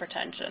pulmonary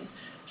hypertension.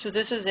 So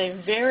this has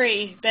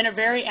been a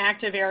very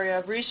active area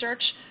of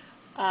research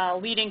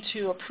leading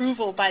to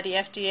approval by the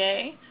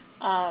FDA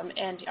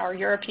and our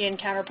European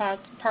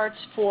counterparts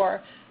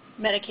for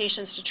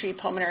medications to treat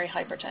pulmonary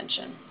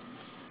hypertension.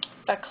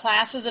 The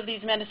classes of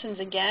these medicines,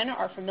 again,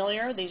 are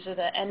familiar. These are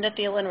the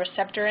endothelin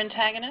receptor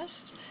antagonists.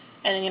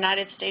 And in the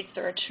United States,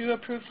 there are 2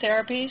 approved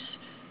therapies,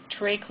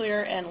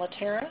 Tracleer and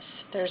Letairis.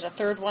 There's a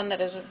third one that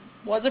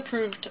was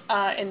approved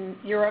in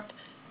Europe,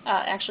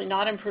 actually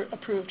not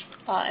approved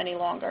any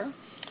longer.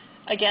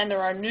 Again,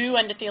 there are new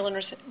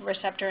endothelin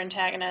receptor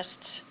antagonists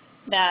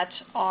that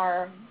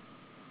are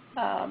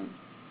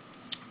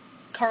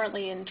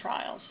currently in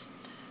trials.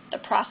 The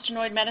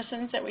prostanoid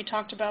medicines that we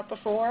talked about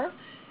before,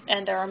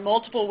 and there are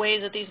multiple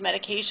ways that these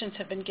medications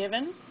have been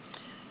given.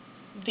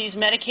 These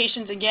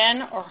medications,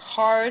 again, are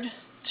hard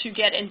to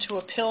get into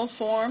a pill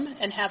form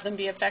and have them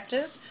be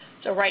effective.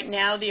 So right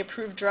now, the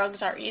approved drugs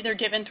are either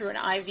given through an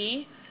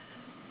IV,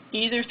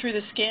 either through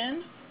the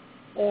skin,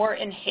 or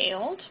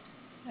inhaled,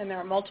 and there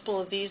are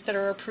multiple of these that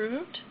are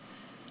approved.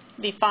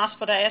 The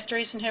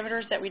phosphodiesterase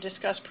inhibitors that we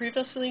discussed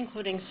previously,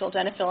 including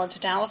sildenafil and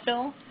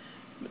tadalafil,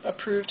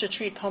 approved to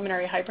treat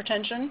pulmonary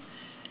hypertension.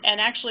 And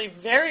actually,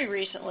 very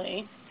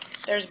recently,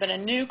 there's been a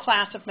new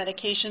class of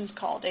medications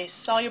called a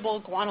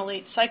soluble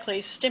guanylate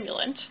cyclase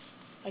stimulant.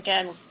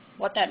 Again,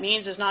 what that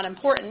means is not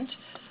important,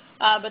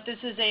 but this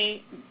is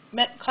a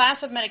class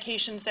of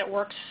medications that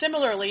works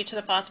similarly to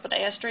the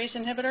phosphodiesterase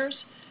inhibitors,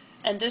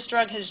 and this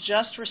drug has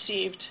just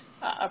received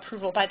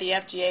approval by the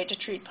FDA to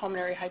treat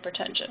pulmonary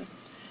hypertension.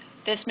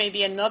 This may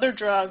be another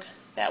drug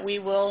that we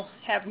will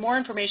have more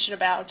information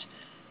about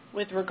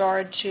with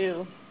regard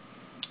to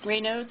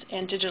Raynaud's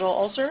and digital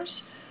ulcers,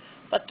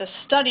 but the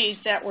studies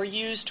that were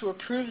used to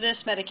approve this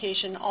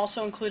medication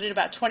also included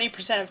about 20%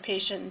 of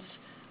patients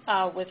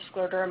with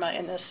scleroderma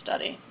in this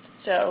study.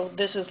 So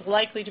this is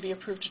likely to be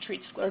approved to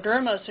treat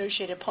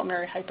scleroderma-associated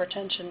pulmonary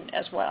hypertension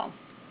as well.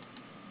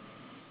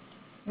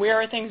 Where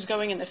are things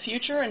going in the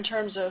future in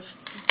terms of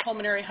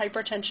pulmonary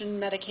hypertension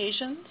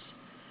medications?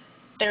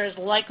 There is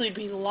likely to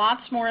be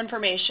lots more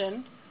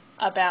information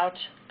about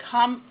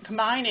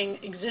combining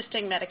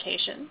existing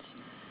medications.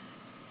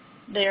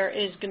 There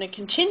is going to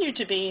continue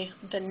to be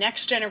the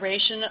next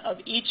generation of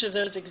each of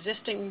those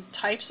existing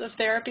types of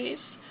therapies.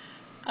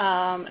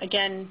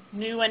 Again,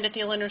 new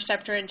endothelin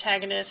receptor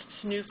antagonists,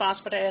 new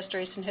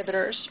phosphodiesterase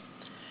inhibitors.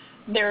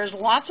 There's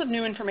lots of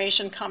new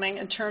information coming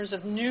in terms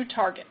of new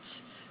targets.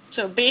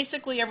 So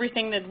basically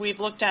everything that we've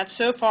looked at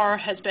so far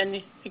has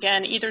been,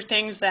 again, either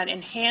things that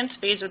enhance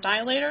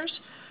vasodilators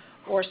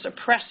or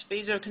suppress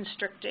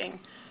vasoconstricting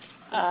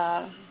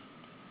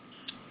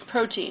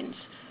proteins.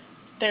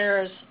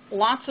 There's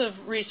lots of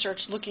research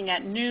looking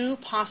at new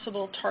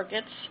possible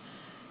targets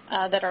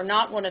that are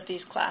not one of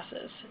these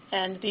classes,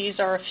 and these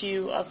are a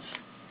few of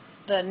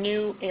the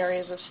new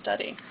areas of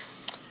study.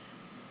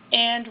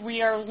 And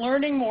we are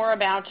learning more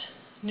about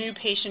new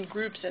patient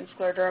groups in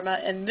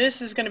scleroderma, and this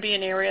is going to be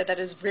an area that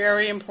is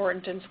very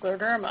important in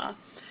scleroderma.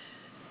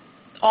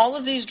 All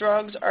of these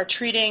drugs are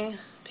treating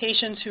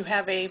patients who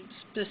have a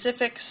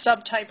specific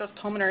subtype of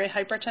pulmonary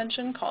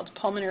hypertension called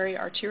pulmonary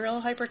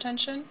arterial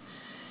hypertension.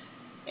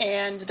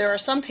 And there are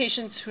some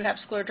patients who have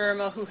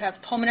scleroderma who have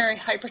pulmonary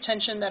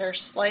hypertension that are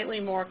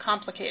slightly more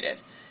complicated,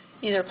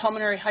 either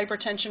pulmonary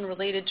hypertension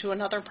related to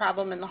another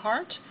problem in the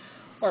heart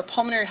or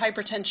pulmonary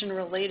hypertension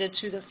related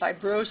to the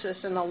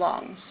fibrosis in the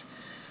lungs.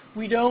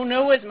 We don't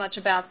know as much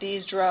about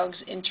these drugs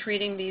in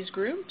treating these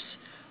groups,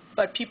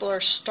 but people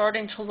are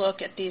starting to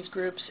look at these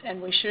groups, and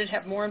we should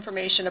have more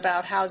information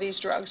about how these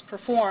drugs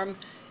perform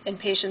in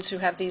patients who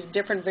have these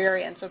different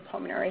variants of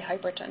pulmonary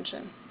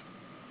hypertension.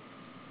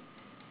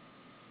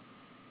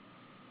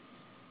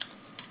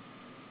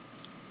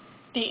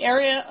 The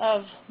area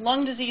of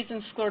lung disease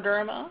and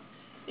scleroderma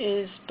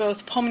is both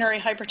pulmonary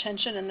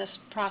hypertension and, this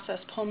process,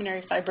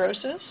 pulmonary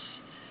fibrosis.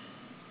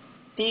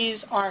 These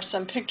are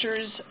some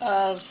pictures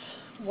of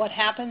what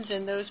happens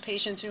in those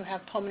patients who have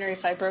pulmonary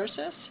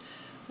fibrosis,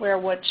 where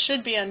what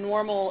should be a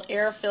normal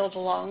air-filled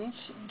lungs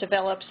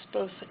develops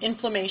both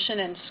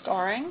inflammation and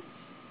scarring.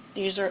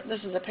 This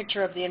is a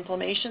picture of the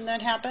inflammation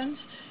that happens,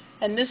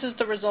 and this is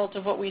the result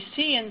of what we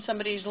see in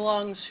somebody's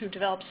lungs who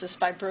develops this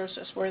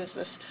fibrosis, where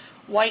this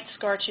white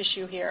scar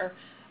tissue here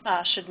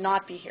should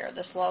not be here.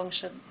 This lung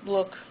should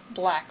look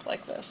black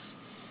like this.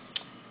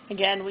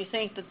 Again, we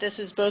think that this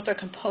is both a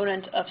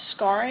component of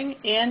scarring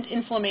and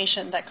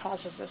inflammation that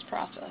causes this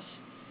process.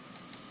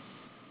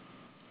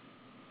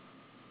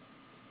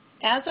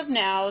 As of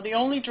now, the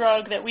only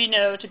drug that we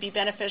know to be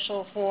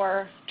beneficial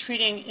for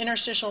treating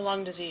interstitial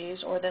lung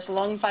disease, or this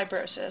lung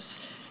fibrosis,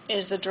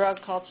 is the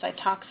drug called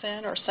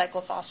Cytoxan or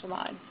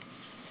cyclophosphamide.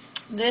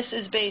 This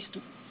is based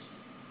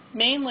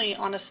mainly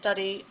on a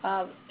study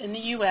in the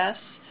U.S.,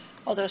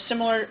 although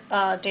similar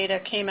data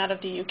came out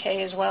of the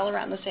U.K. as well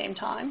around the same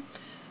time,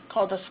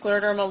 called the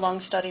Scleroderma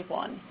Lung Study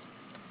 1.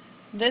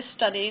 This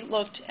study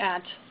looked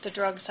at the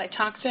drug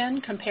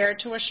Cytoxan compared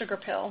to a sugar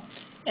pill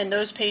in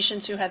those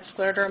patients who had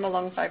scleroderma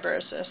lung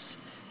fibrosis,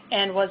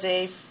 and was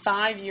a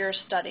 5-year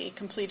study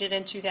completed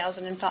in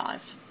 2005.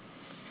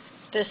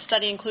 This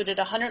study included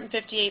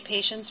 158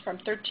 patients from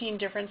 13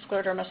 different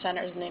scleroderma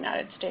centers in the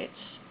United States.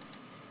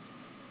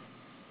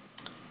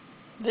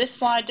 This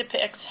slide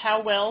depicts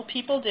how well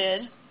people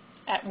did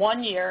at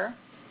 1 year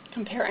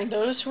comparing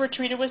those who were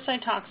treated with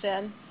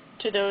Cytoxan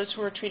to those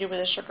who were treated with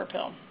a sugar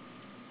pill.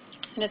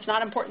 And it's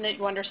not important that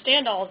you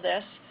understand all of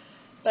this,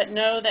 but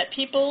know that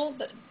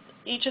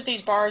each of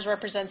these bars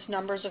represents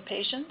numbers of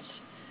patients.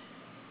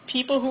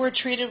 People who were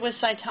treated with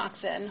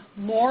Cytoxan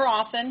more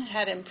often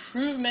had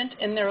improvement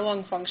in their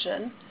lung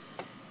function,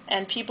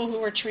 and people who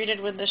were treated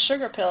with the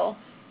sugar pill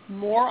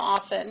more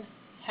often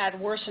had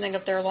worsening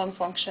of their lung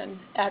function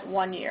at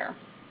 1 year.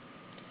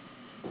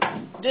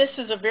 This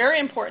is a very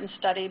important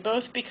study,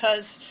 both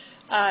because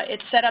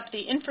it set up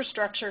the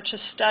infrastructure to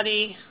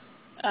study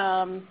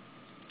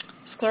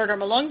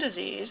scleroderma lung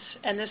disease,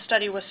 and this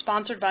study was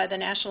sponsored by the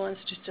National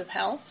Institutes of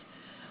Health,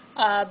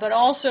 but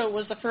also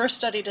was the first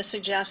study to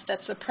suggest that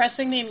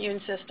suppressing the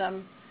immune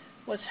system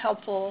was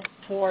helpful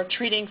for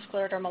treating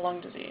scleroderma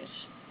lung disease.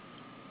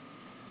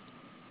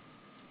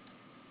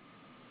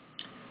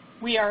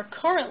 We are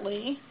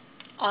currently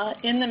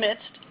in the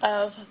midst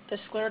of the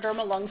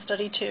Scleroderma Lung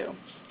Study 2.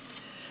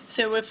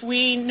 So if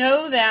we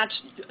know that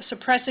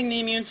suppressing the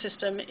immune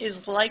system is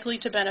likely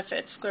to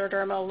benefit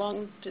scleroderma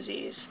lung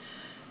disease,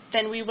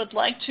 then we would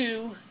like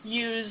to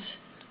use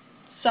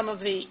some of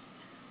the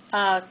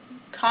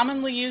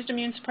commonly used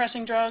immune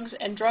suppressing drugs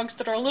and drugs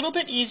that are a little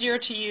bit easier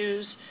to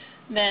use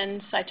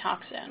than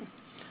Cytoxan.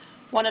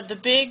 One of the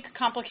big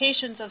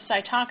complications of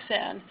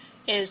Cytoxan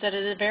is that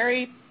it is a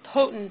very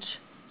potent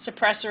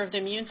suppressor of the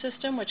immune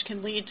system, which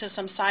can lead to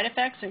some side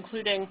effects,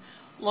 including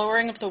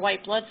lowering of the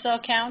white blood cell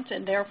count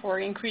and therefore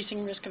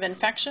increasing risk of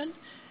infection.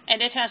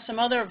 And it has some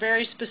other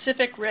very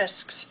specific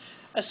risks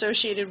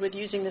associated with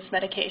using this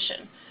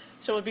medication.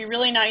 So it would be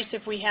really nice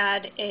if we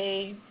had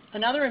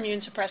another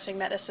immune suppressing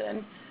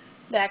medicine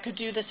that could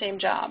do the same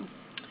job.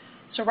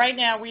 So right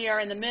now we are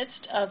in the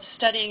midst of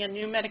studying a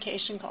new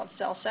medication called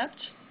Cellcept.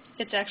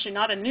 It's actually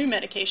not a new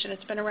medication.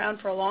 It's been around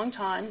for a long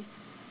time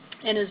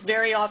and is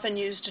very often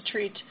used to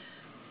treat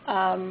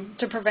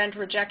to prevent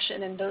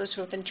rejection in those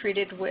who have been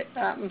treated with,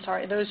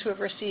 those who have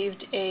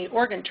received a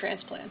organ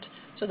transplant.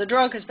 So the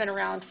drug has been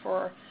around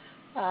for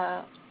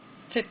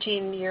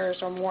 15 years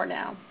or more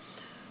now.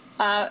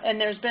 And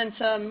there's been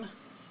some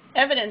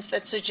evidence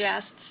that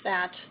suggests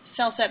that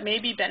Cellcept may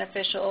be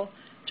beneficial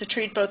to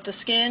treat both the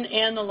skin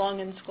and the lung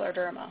in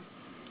scleroderma.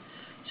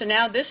 So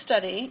now this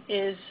study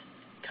is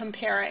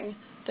comparing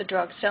the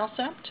drug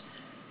Cellcept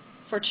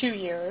for 2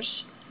 years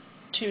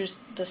to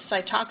the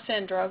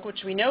Cytoxan drug,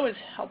 which we know is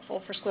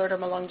helpful for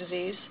scleroderma lung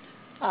disease,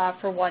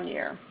 for 1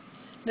 year.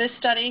 This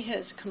study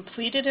has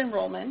completed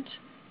enrollment,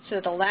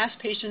 so the last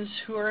patients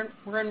who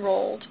were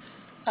enrolled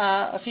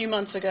a few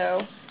months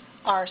ago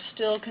are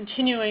still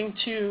continuing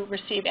to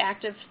receive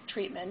active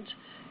treatment,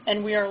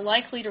 and we are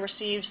likely to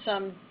receive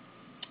some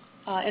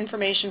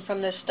information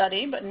from this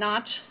study, but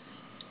not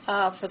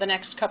for the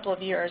next couple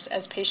of years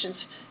as patients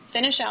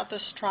finish out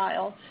this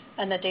trial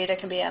and the data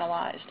can be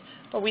analyzed.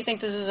 But we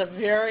think this is a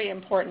very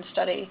important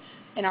study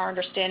in our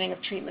understanding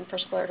of treatment for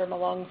scleroderma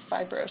lung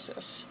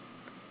fibrosis.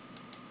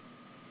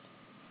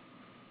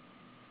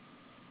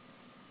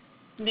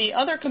 The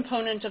other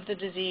component of the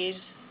disease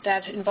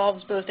that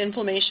involves both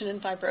inflammation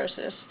and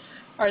fibrosis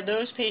are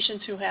those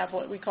patients who have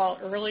what we call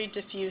early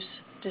diffuse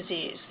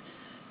disease,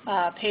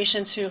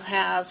 patients who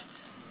have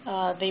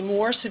the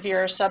more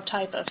severe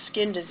subtype of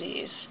skin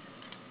disease.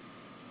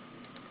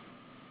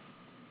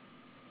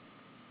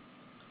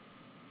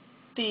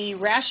 The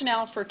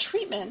rationale for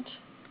treatment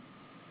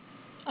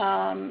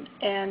and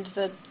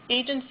the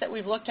agents that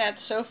we've looked at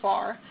so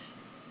far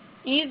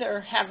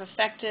either have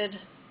affected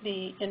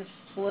the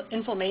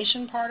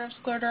inflammation part of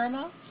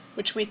scleroderma,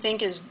 which we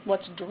think is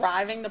what's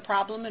driving the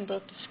problem in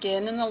both the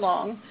skin and the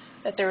lung,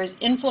 that there is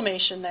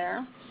inflammation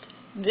there.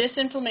 This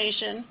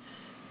inflammation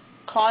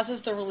causes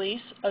the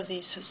release of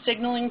these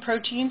signaling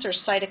proteins or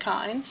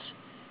cytokines,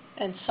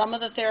 and some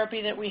of the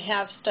therapy that we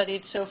have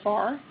studied so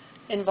far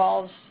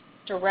involves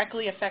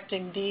directly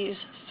affecting these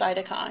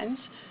cytokines.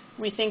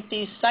 We think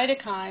these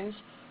cytokines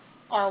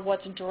are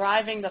what's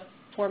driving the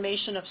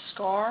formation of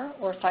scar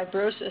or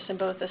fibrosis in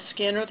both the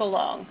skin or the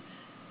lung,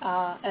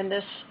 and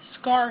this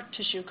scar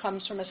tissue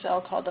comes from a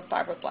cell called the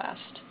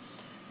fibroblast.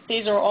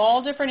 These are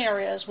all different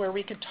areas where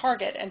we could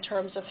target in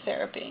terms of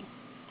therapy.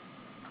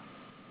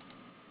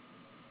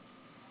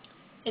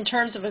 In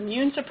terms of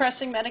immune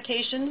suppressing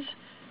medications,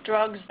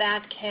 drugs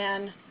that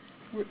can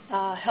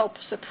help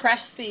suppress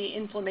the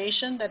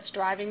inflammation that's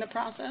driving the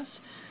process.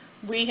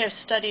 We have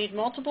studied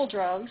multiple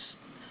drugs,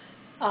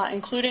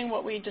 including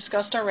what we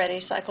discussed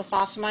already,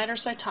 cyclophosphamide or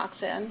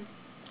Cytoxan,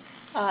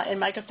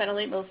 and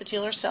mycophenolate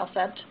mofetil or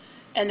Cellcept,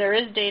 and there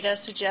is data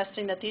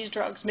suggesting that these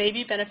drugs may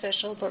be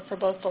beneficial but for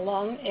both the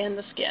lung and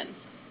the skin.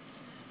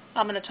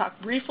 I'm going to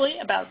talk briefly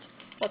about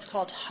what's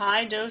called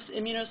high-dose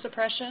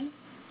immunosuppression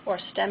or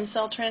stem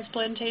cell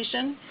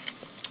transplantation,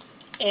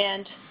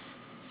 and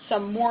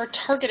some more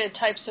targeted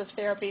types of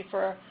therapy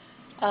for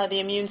the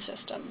immune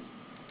system.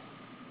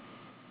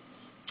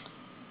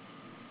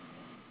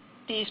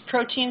 These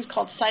proteins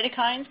called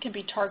cytokines can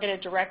be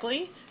targeted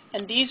directly,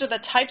 and these are the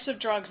types of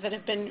drugs that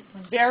have been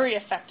very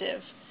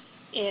effective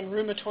in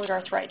rheumatoid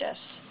arthritis,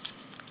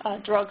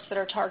 drugs that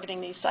are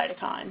targeting these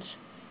cytokines.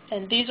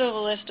 And these are the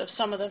list of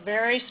some of the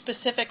very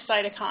specific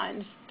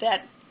cytokines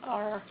that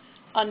are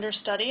under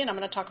study, and I'm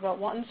going to talk about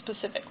one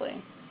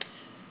specifically.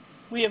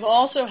 We have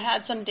also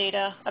had some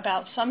data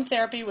about some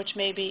therapy which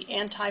may be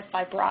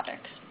anti-fibrotic,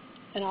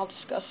 and I'll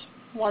discuss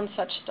one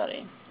such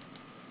study.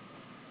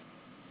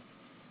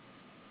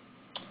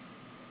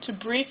 To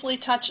briefly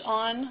touch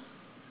on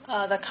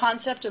the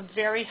concept of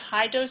very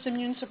high-dose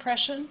immune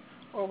suppression,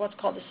 or what's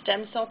called a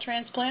stem cell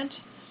transplant,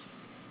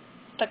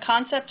 the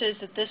concept is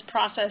that this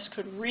process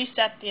could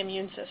reset the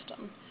immune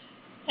system.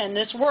 And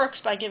this works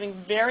by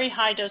giving very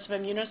high dose of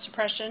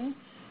immunosuppression,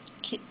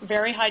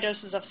 very high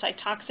doses of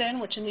Cytoxan,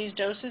 which in these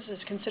doses is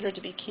considered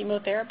to be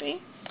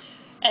chemotherapy.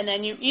 And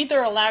then you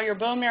either allow your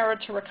bone marrow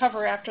to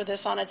recover after this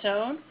on its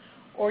own,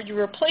 or you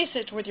replace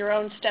it with your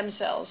own stem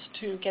cells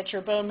to get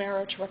your bone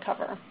marrow to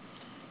recover.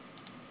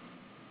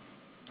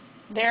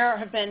 There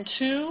have been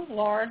 2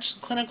 large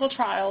clinical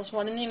trials,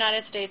 one in the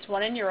United States,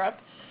 one in Europe,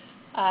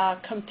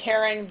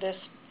 comparing this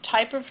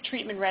type of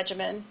treatment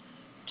regimen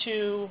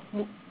to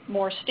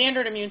more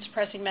standard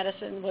immune-suppressing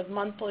medicine with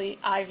monthly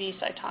IV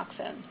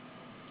Cytoxan.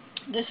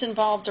 This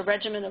involved a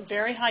regimen of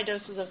very high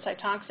doses of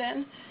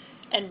Cytoxan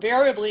and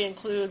variably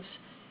includes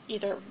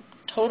either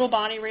total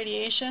body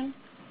radiation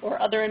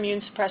or other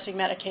immune-suppressing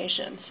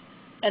medications,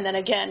 and then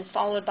again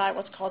followed by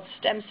what's called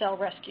stem cell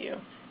rescue,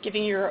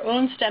 giving you your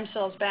own stem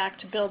cells back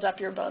to build up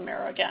your bone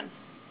marrow again.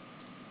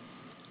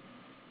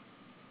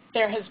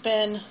 There has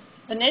been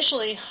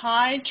initially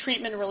high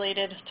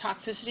treatment-related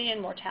toxicity and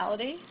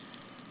mortality,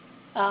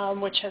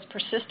 which has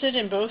persisted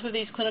in both of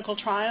these clinical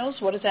trials.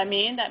 What does that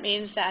mean? That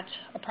means that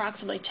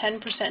approximately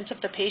 10%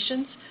 of the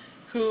patients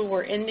who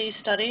were in these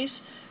studies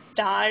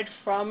died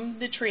from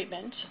the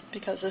treatment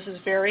because this is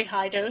very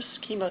high-dose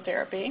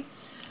chemotherapy.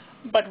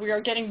 But we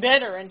are getting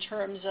better in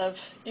terms of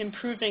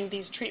improving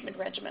these treatment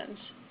regimens.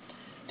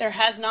 There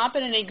has not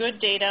been any good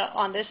data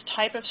on this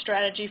type of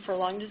strategy for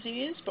lung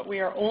disease, but we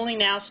are only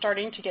now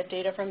starting to get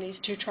data from these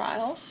 2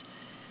 trials.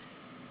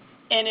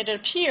 And it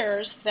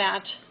appears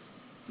that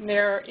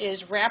there is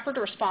rapid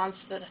response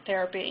to the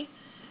therapy,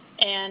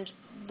 and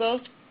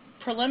both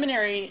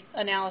preliminary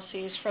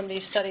analyses from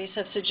these studies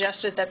have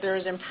suggested that there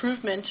is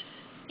improvement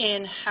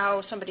in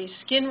how somebody's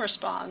skin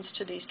responds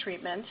to these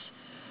treatments.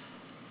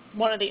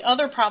 One of the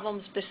other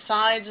problems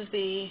besides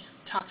the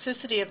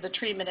toxicity of the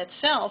treatment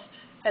itself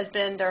has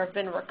been there have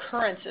been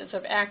recurrences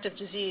of active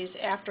disease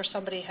after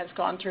somebody has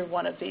gone through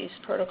one of these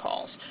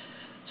protocols.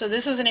 So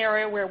this is an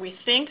area where we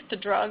think the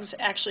drugs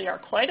actually are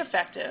quite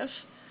effective,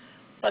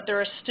 but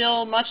there is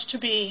still much to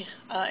be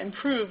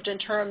improved in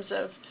terms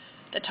of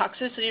the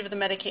toxicity of the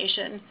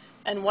medication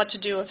and what to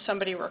do if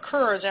somebody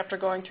recurs after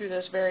going through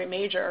this very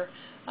major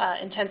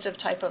intensive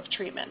type of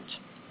treatment.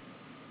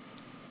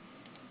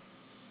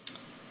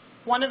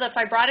 One of the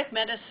fibrotic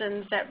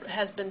medicines that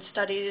has been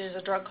studied is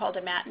a drug called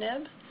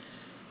imatinib.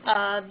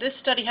 This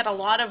study had a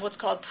lot of what's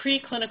called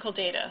preclinical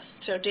data,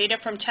 so data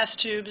from test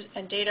tubes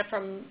and data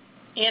from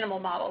animal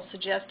models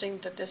suggesting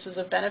that this is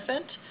of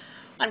benefit.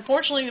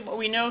 Unfortunately, what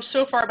we know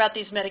so far about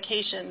these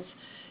medications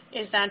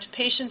is that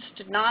patients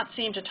did not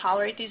seem to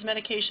tolerate these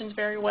medications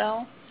very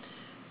well.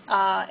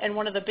 And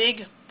one of the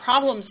big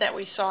problems that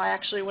we saw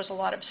actually was a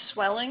lot of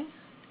swelling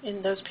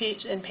in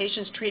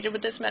patients treated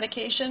with this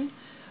medication,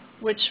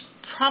 which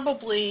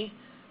probably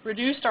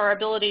reduced our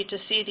ability to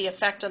see the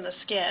effect on the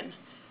skin.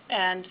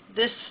 And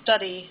this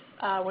study,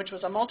 which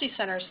was a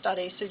multi-center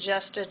study,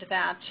 suggested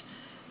that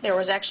there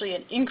was actually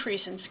an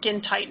increase in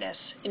skin tightness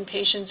in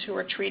patients who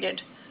were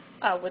treated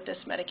with this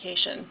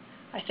medication.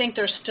 I think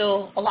there's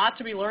still a lot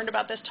to be learned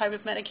about this type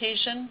of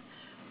medication,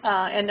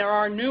 and there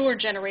are newer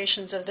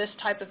generations of this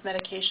type of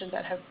medication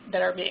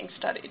that are being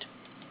studied.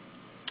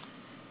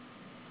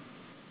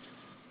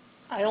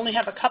 I only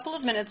have a couple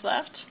of minutes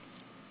left,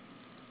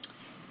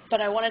 but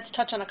I wanted to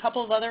touch on a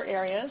couple of other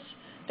areas.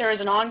 There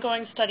is an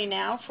ongoing study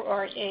now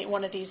for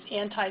one of these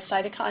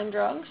anti-cytokine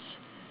drugs.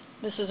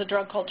 This is a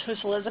drug called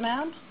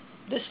tocilizumab.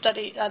 This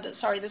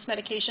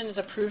medication is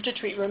approved to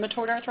treat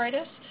rheumatoid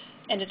arthritis,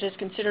 and it is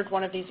considered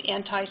one of these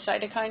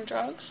anti-cytokine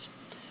drugs.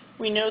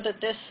 We know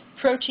that this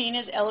protein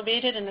is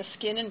elevated in the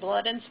skin and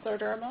blood in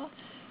scleroderma,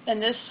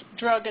 and this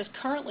drug is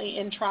currently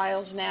in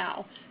trials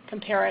now,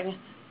 comparing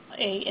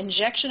an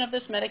injection of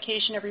this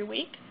medication every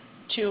week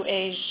to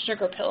a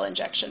sugar pill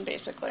injection,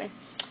 basically.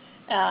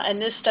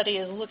 and this study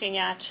is looking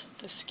at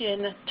the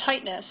skin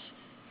tightness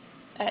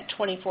at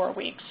 24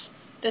 weeks.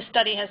 This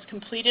study has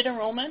completed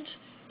enrollment,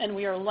 and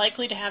we are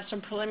likely to have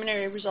some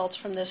preliminary results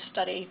from this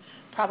study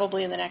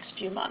probably in the next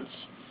few months.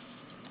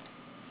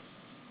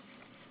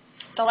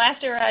 The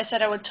last area I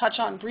said I would touch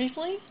on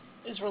briefly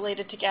is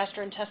related to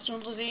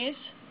gastrointestinal disease.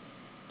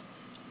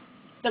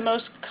 The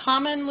most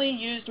commonly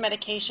used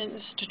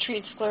medications to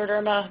treat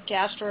scleroderma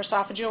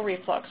gastroesophageal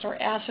reflux,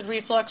 or acid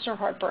reflux or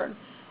heartburn,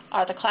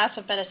 are the class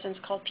of medicines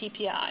called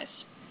PPIs.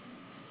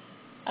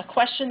 A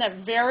question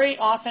that very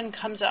often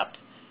comes up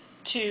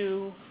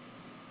to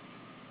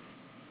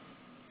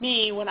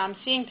me when I'm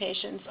seeing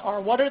patients are,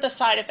 what are the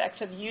side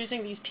effects of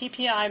using these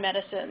PPI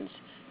medicines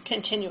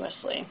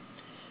continuously?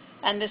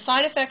 And the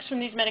side effects from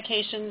these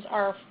medications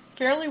are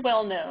fairly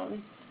well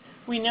known.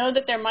 We know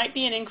that there might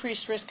be an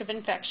increased risk of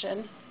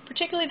infection,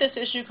 particularly this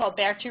issue called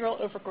bacterial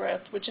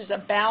overgrowth, which is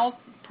a bowel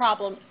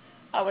problem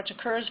which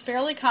occurs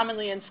fairly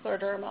commonly in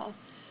scleroderma,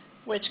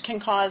 which can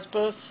cause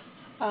both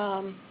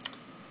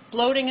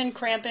bloating and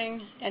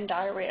cramping and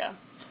diarrhea.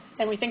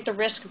 And we think the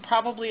risk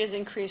probably is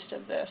increased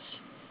of this.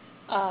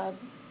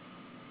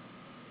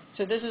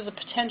 So this is a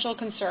potential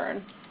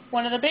concern.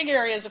 One of the big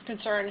areas of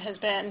concern has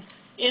been,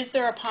 is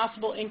there a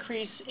possible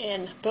increase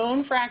in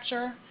bone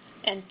fracture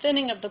and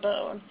thinning of the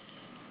bone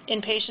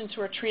in patients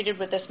who are treated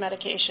with this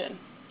medication,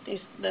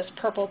 this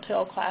purple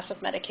pill class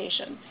of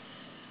medication?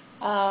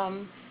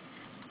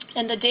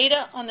 And the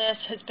data on this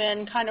has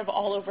been kind of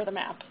all over the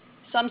map.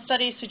 Some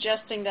studies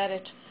suggesting that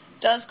it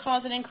does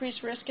cause an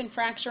increased risk in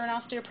fracture and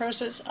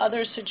osteoporosis.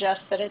 Others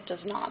suggest that it does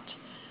not.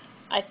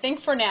 I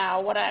think for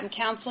now, what I'm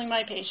counseling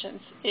my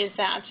patients is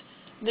that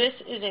this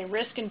is a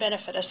risk and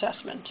benefit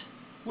assessment.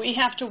 We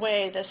have to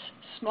weigh this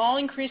small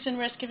increase in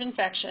risk of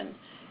infection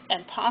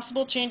and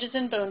possible changes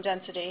in bone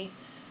density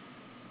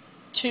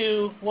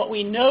to what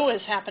we know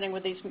is happening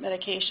with these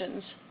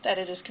medications, that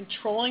it is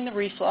controlling the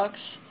reflux,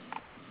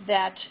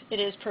 that it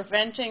is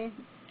preventing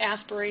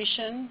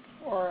aspiration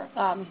or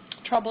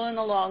trouble in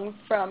the lung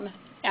from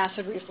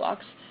acid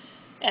reflux,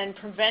 and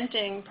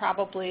preventing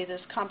probably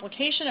this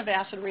complication of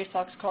acid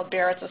reflux called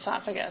Barrett's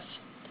esophagus.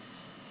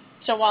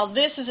 So while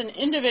this is an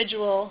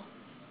individual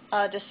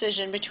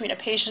decision between a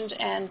patient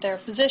and their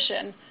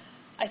physician,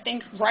 I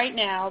think right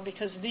now,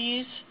 because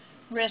these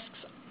risks,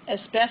 as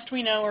best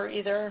we know, are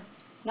either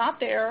not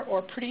there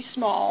or pretty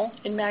small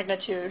in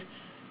magnitude,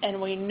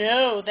 and we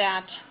know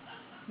that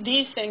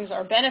these things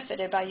are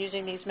benefited by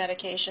using these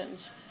medications,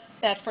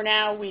 that for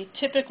now we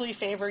typically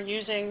favor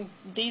using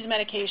these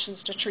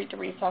medications to treat the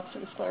reflux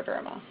in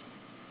scleroderma.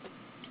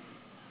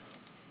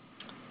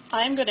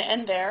 I'm going to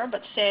end there,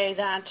 but say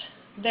that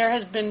there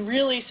has been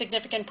really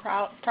significant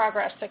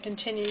progress that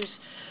continues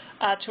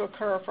to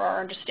occur for our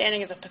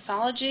understanding of the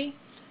pathology,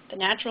 the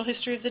natural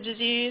history of the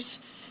disease,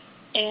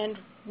 and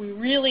we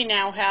really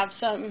now have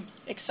some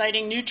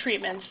exciting new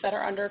treatments that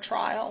are under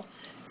trial.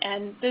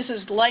 And this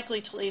is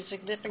likely to lead to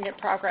significant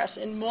progress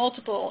in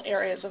multiple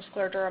areas of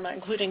scleroderma,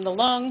 including the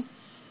lung,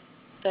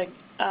 the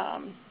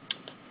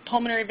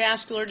pulmonary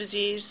vascular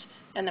disease,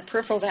 and the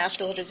peripheral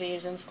vascular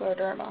disease in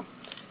scleroderma.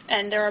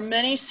 And there are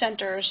many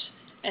centers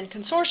and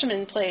consortium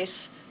in place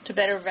to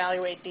better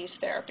evaluate these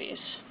therapies.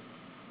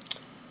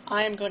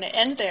 I am going to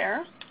end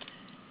there,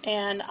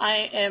 and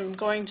I am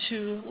going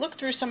to look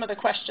through some of the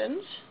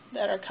questions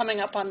that are coming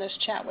up on this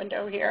chat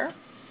window here.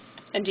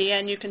 And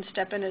Deanne, you can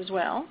step in as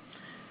well.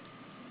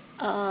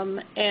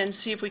 And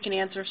see if we can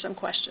answer some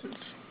questions.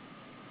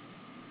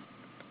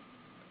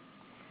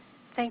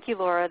 Thank you,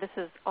 Laura. This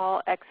is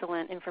all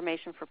excellent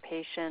information for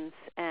patients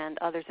and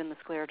others in the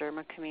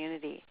scleroderma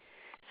community.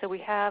 So we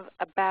have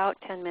about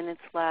 10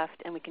 minutes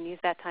left, and we can use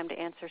that time to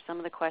answer some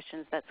of the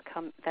questions that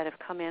have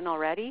come in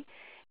already.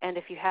 And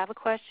if you have a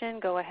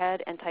question, go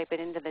ahead and type it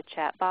into the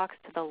chat box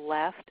to the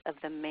left of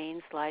the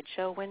main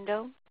slideshow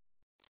window.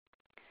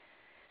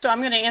 So I'm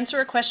going to answer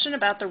a question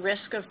about the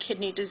risk of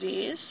kidney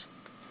disease.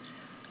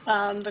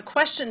 The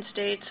question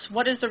states,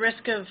 what is the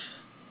risk of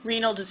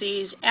renal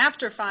disease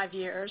after 5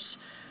 years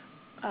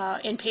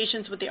in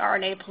patients with the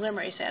RNA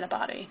polymerase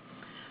antibody?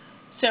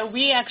 So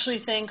we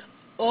actually think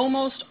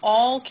almost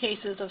all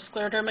cases of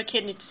scleroderma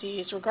kidney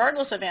disease,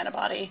 regardless of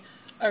antibody,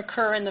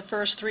 occur in the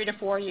first 3 to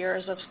 4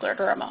 years of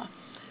scleroderma.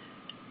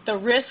 The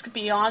risk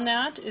beyond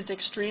that is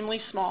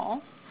extremely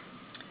small.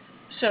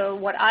 So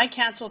what I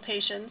counsel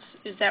patients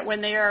is that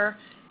when they are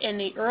in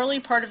the early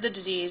part of the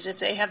disease, if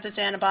they have this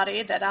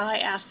antibody, that I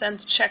ask them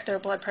to check their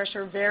blood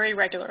pressure very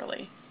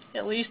regularly,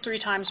 at least 3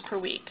 times per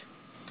week.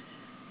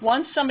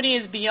 Once somebody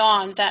is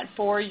beyond that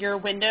 4-year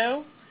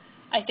window,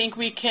 I think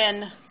we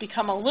can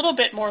become a little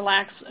bit more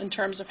lax in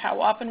terms of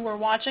how often we're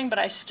watching, but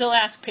I still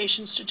ask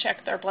patients to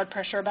check their blood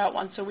pressure about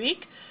once a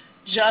week,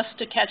 just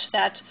to catch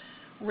that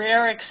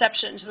rare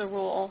exception to the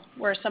rule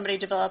where somebody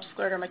develops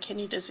scleroderma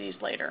kidney disease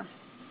later.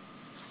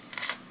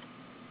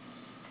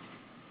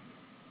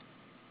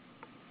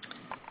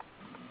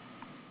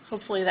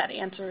 Hopefully that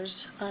answers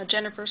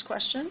Jennifer's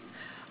question.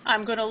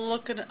 I'm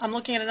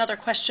looking at another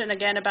question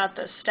again about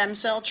the stem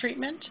cell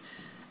treatment.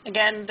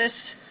 Again, this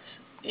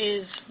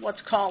is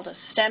what's called a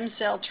stem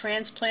cell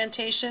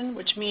transplantation,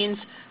 which means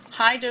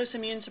high-dose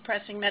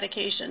immune-suppressing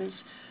medications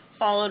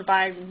followed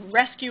by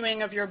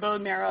rescuing of your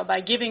bone marrow by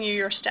giving you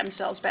your stem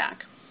cells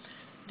back.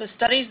 The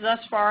studies thus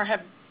far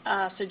have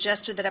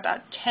suggested that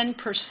about 10%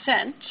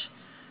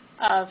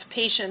 of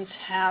patients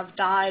have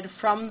died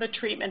from the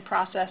treatment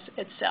process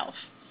itself.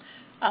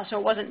 So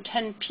it wasn't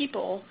 10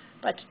 people,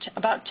 but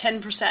about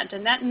 10%.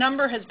 And that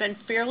number has been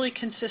fairly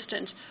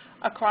consistent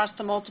across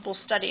the multiple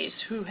studies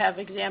who have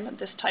examined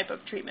this type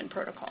of treatment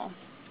protocol.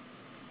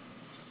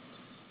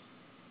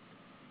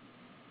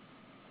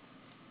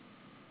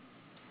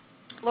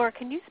 Laura,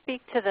 can you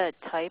speak to the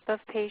type of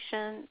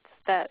patients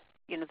that,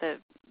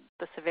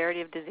 the severity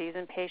of disease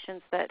in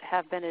patients that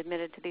have been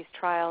admitted to these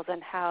trials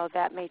and how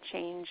that may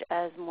change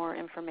as more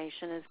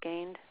information is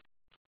gained?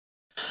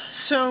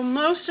 So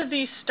most of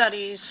these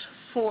studies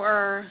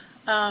for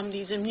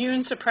these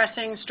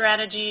immune-suppressing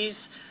strategies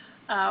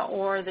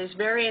or these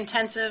very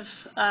intensive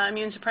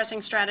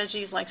immune-suppressing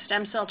strategies like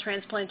stem cell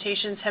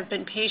transplantations have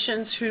been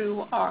patients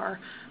who are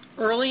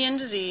early in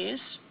disease,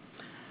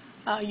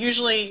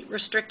 usually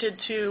restricted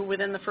to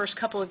within the first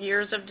couple of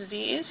years of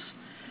disease,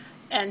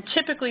 and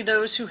typically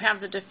those who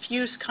have the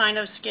diffuse kind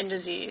of skin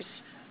disease,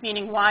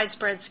 meaning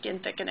widespread skin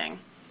thickening.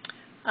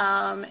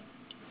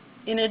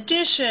 In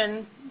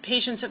addition,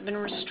 patients have been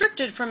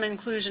restricted from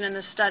inclusion in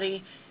the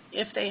study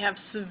if they have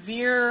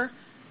severe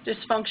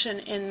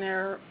dysfunction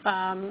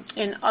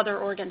in other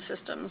organ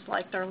systems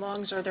like their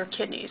lungs or their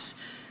kidneys,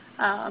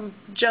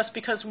 just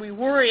because we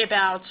worry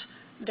about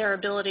their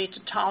ability to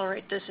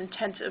tolerate this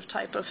intensive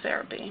type of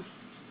therapy.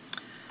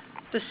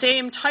 The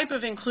same type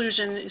of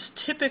inclusion is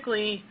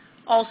typically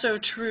also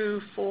true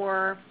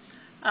for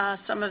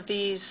some of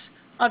these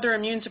other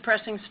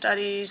immune-suppressing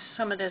studies,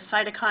 some of the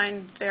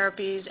cytokine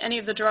therapies, any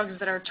of the drugs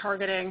that are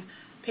targeting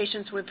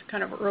patients with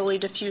kind of early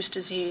diffuse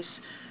disease.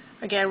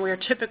 Again, we are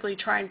typically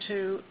trying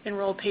to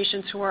enroll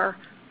patients who are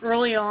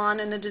early on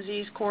in the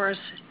disease course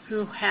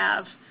who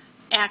have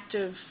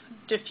active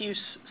diffuse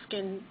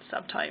skin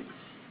subtype.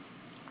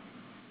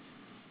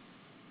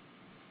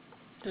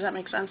 Does that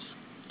make sense,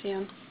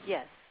 Deanne?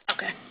 Yes.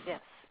 Okay.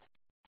 Yes.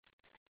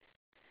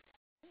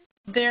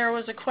 There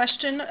was a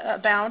question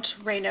about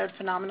Raynaud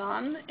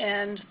phenomenon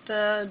and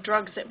the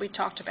drugs that we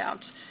talked about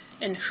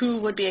and who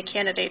would be a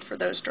candidate for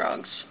those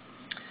drugs.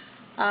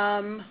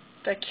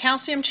 The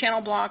calcium channel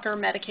blocker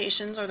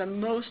medications are the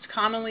most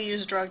commonly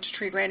used drug to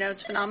treat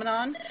Raynaud's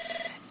phenomenon,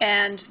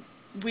 and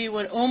we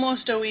would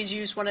almost always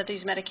use one of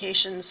these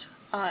medications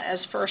as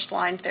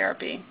first-line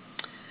therapy.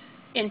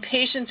 In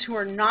patients who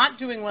are not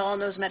doing well on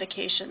those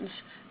medications,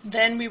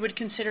 then we would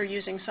consider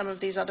using some of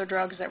these other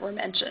drugs that were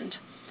mentioned,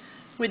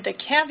 with the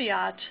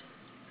caveat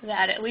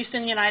that, at least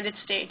in the United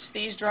States,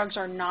 these drugs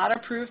are not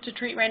approved to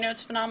treat Raynaud's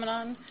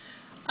phenomenon,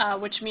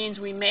 which means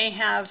we may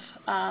have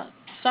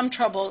some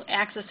trouble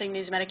accessing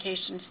these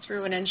medications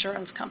through an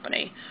insurance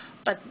company.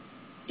 But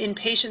in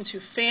patients who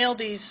fail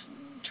these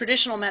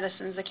traditional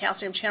medicines, the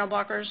calcium channel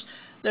blockers,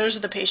 those are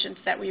the patients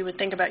that we would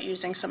think about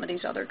using some of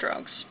these other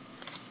drugs.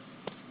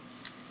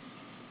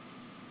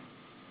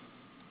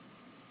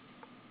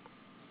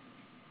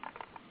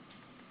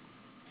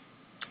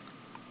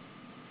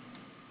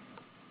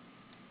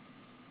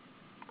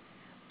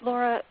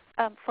 Laura,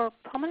 for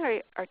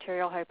pulmonary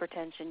arterial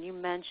hypertension, you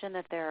mentioned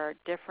that there are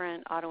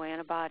different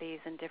autoantibodies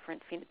and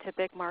different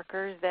phenotypic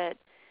markers that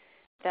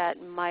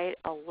might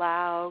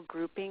allow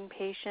grouping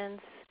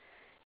patients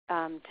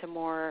to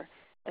more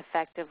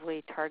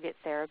effectively target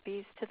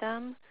therapies to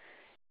them.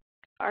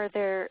 Have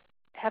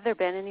there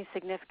been any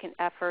significant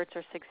efforts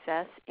or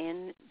success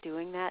in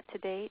doing that to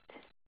date?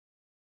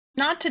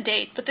 Not to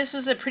date, but this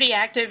is a pretty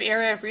active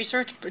area of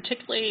research,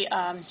 particularly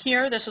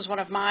here. This is one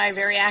of my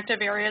very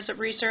active areas of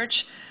research.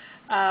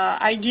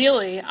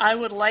 Ideally, I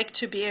would like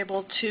to be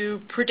able to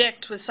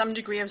predict with some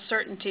degree of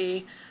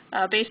certainty,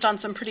 based on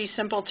some pretty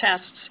simple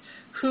tests,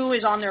 who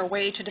is on their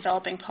way to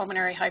developing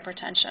pulmonary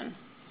hypertension.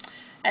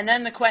 And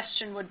then the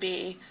question would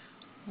be,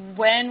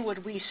 when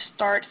would we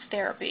start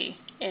therapy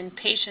in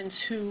patients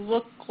who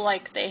look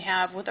like they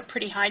have, with a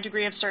pretty high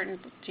degree of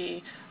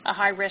certainty, a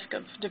high risk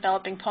of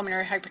developing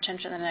pulmonary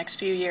hypertension in the next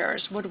few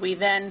years? Would we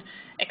then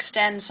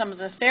extend some of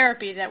the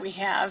therapy that we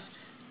have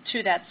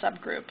to that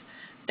subgroup?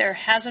 There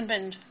hasn't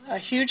been a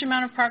huge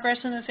amount of progress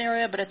in this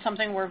area, but it's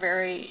something we're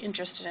very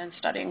interested in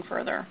studying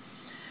further.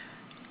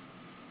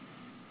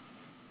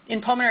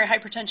 In pulmonary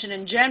hypertension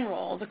in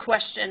general, the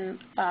question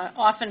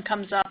often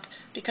comes up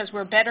because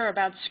we're better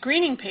about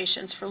screening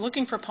patients for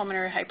looking for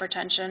pulmonary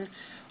hypertension.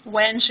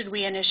 When should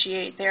we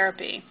initiate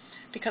therapy?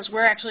 Because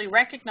we're actually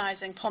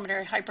recognizing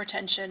pulmonary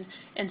hypertension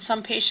in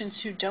some patients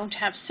who don't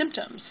have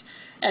symptoms.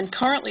 And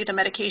currently the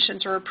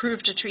medications are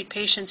approved to treat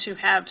patients who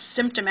have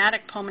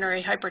symptomatic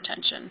pulmonary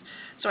hypertension.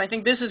 So I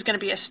think this is going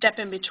to be a step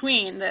in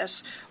between this,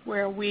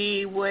 where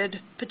we would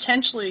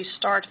potentially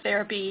start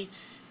therapy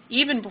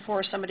even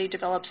before somebody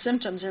develops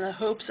symptoms in the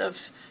hopes of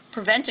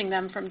preventing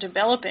them from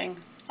developing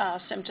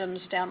symptoms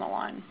down the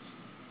line.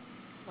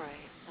 Right,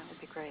 that would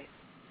be great.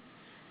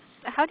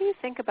 How do you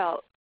think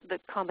about the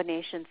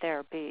combination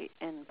therapy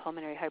in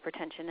pulmonary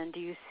hypertension, and do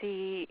you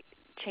see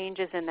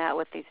changes in that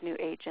with these new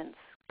agents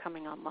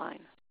coming online?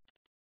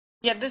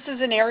 Yeah, this is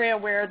an area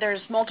where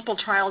there's multiple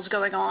trials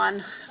going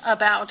on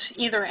about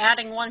either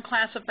adding one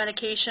class of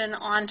medication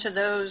onto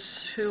those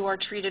who are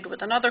treated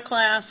with another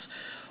class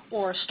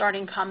or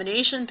starting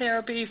combination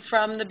therapy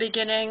from the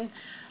beginning.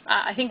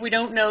 I think we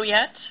don't know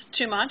yet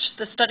too much.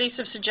 The studies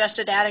have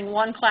suggested adding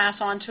one class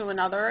onto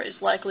another is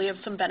likely of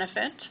some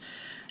benefit.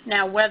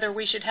 Now, whether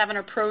we should have an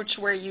approach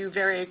where you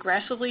very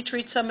aggressively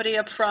treat somebody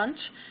up front,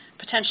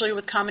 potentially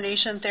with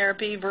combination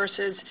therapy,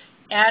 versus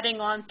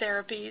adding on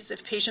therapies if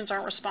patients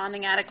aren't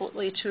responding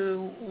adequately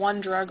to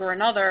one drug or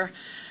another,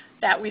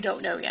 that we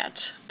don't know yet.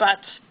 But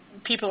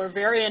people are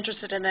very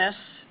interested in this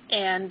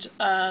and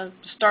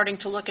starting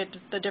to look at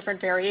the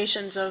different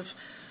variations of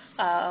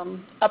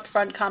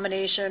upfront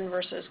combination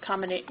versus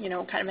kind of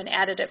an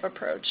additive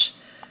approach.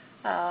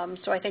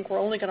 So I think we're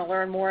only going to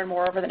learn more and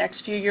more over the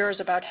next few years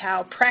about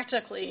how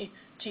practically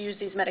to use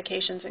these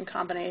medications in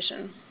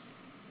combination.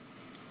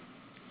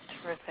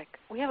 Terrific.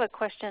 We have a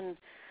question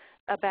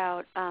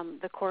about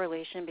the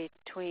correlation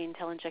between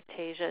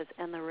telangiectasias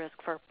and the risk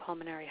for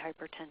pulmonary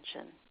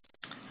hypertension.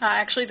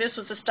 Actually, this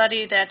was a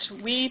study that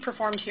we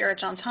performed here at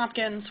Johns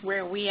Hopkins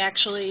where we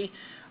actually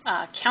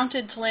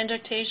counted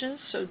telangiectasias.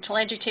 So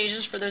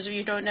telangiectasias, for those of you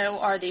who don't know,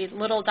 are the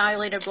little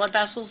dilated blood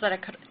vessels that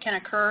can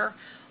occur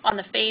on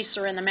the face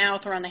or in the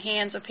mouth or on the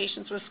hands of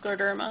patients with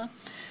scleroderma.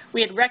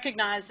 We had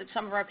recognized that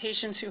some of our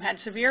patients who had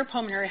severe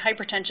pulmonary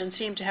hypertension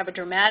seemed to have a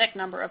dramatic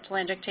number of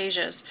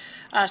telangiectasias.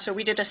 So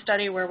we did a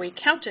study where we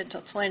counted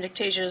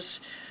telangiectasias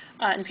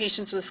in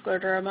patients with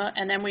scleroderma,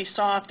 and then we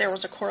saw if there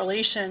was a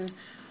correlation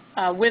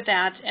with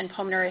that and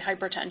pulmonary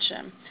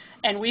hypertension.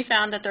 And we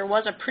found that there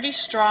was a pretty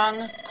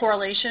strong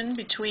correlation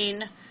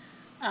between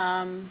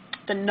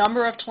the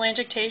number of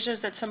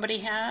telangiectasias that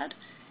somebody had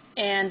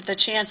and the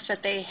chance that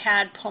they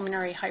had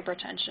pulmonary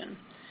hypertension.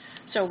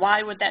 So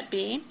why would that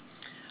be?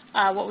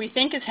 What we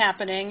think is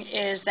happening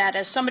is that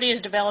as somebody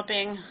is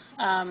developing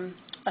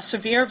a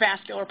severe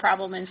vascular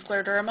problem in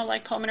scleroderma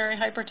like pulmonary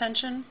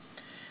hypertension,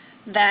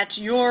 that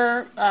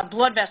your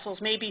blood vessels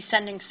may be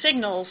sending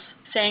signals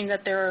saying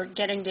that they're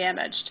getting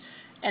damaged.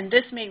 And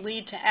this may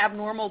lead to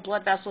abnormal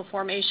blood vessel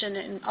formation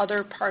in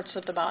other parts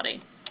of the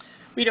body.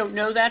 We don't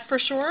know that for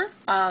sure,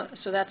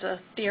 so that's a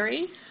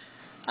theory,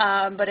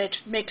 but it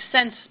makes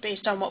sense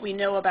based on what we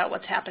know about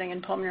what's happening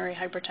in pulmonary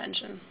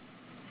hypertension.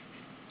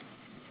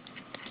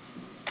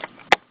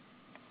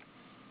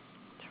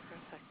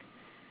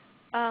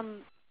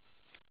 Terrific.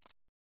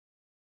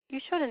 You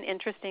showed an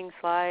interesting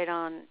slide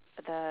on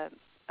the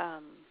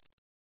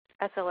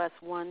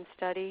SLS1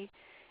 study,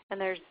 and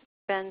there's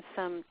been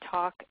some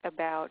talk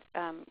about,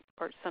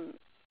 or some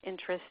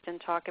interest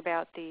and talk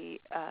about the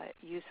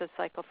use of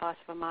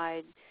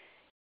cyclophosphamide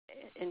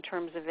in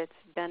terms of its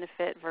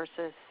benefit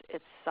versus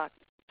its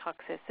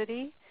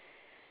toxicity.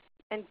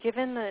 And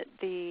given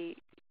the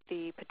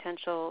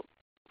potential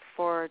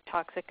for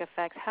toxic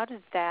effects, how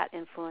does that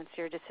influence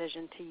your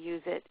decision to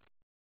use it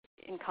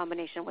in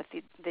combination with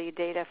the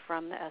data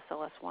from the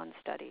SLS1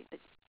 study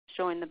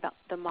showing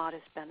the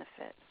modest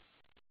benefit?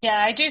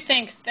 Yeah, I do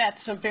think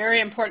that's a very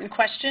important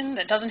question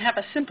that doesn't have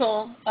a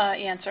simple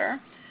answer.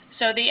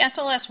 So the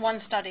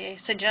SLS1 study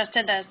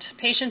suggested that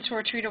patients who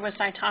were treated with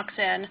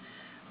Cytoxan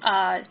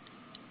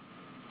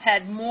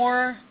had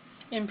more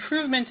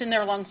improvement in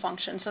their lung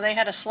function. So they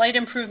had a slight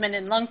improvement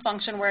in lung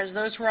function, whereas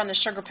those who were on the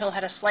sugar pill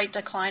had a slight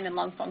decline in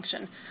lung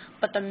function.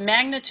 But the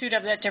magnitude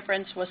of that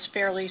difference was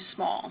fairly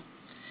small.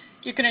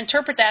 You can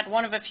interpret that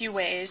one of a few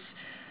ways.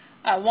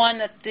 One,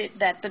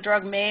 that the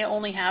drug may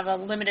only have a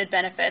limited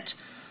benefit.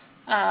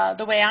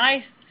 The way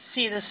I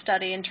see this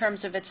study in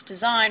terms of its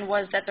design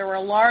was that there were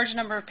a large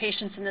number of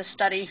patients in this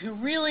study who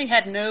really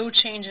had no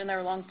change in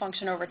their lung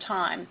function over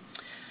time.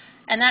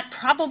 And that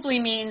probably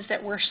means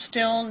that we're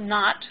still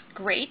not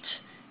great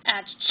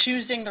at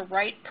choosing the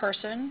right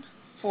person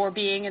for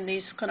being in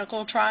these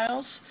clinical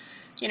trials.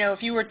 You know,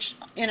 if you were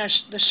in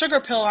the sugar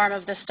pill arm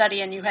of the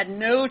study and you had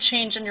no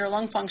change in your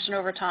lung function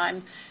over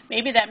time,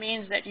 maybe that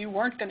means that you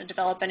weren't going to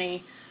develop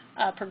any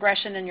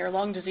progression in your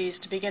lung disease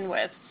to begin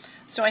with.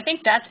 So I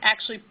think that's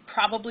actually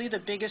probably the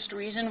biggest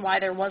reason why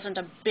there wasn't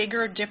a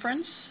bigger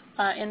difference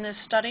in this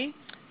study,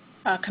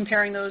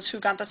 comparing those who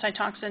got the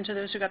Cytoxan to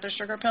those who got the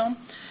sugar pill.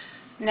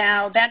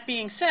 Now, that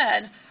being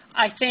said,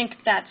 I think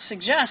that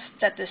suggests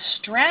that this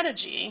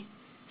strategy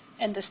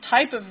and this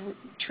type of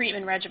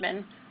treatment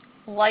regimen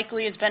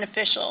likely is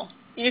beneficial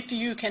if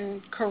you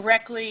can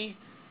correctly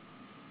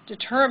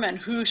determine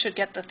who should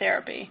get the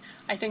therapy.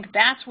 I think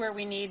that's where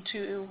we need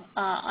to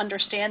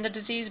understand the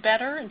disease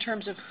better in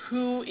terms of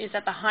who is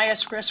at the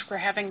highest risk for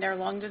having their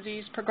lung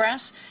disease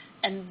progress,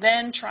 and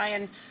then try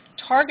and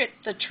target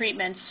the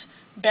treatments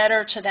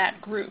better to that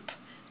group,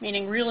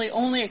 meaning really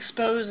only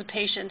expose the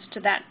patients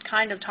to that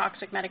kind of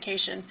toxic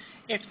medication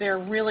if they're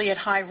really at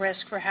high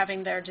risk for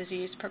having their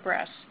disease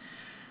progress.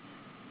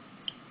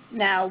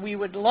 Now, we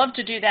would love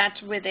to do that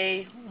with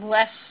a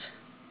less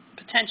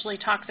potentially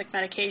toxic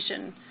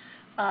medication,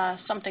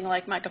 something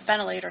like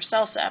mycophenolate or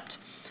Cellcept.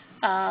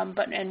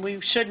 and we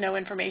should know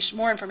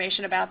more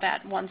information about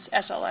that once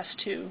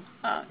SLS2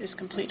 is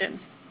completed.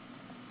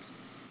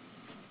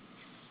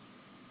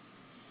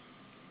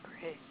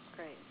 Great,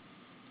 great.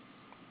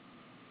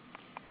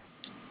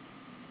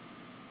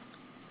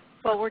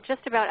 Well, we're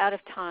just about out of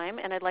time,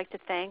 and I'd like to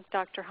thank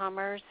Dr.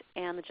 Hummers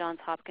and the Johns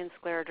Hopkins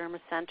Scleroderma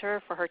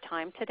Center for her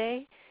time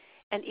today,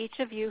 and each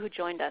of you who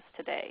joined us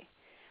today.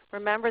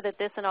 Remember that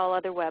this and all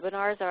other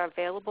webinars are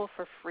available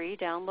for free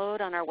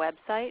download on our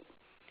website.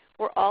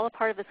 We're all a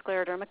part of the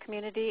scleroderma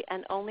community,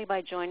 and only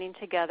by joining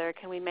together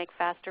can we make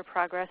faster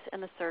progress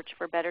in the search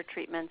for better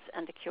treatments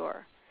and a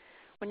cure.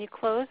 When you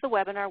close the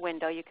webinar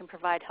window, you can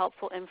provide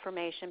helpful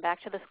information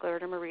back to the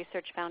Scleroderma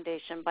Research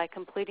Foundation by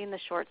completing the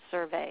short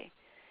survey.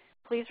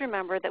 Please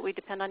remember that we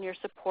depend on your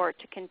support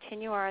to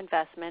continue our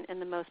investment in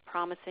the most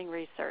promising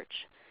research.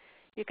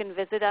 You can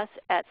visit us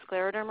at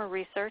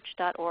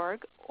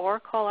sclerodermaresearch.org or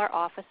call our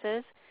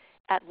offices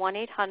at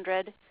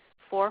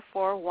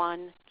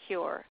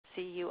 1-800-441-CURE,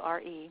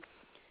 C-U-R-E,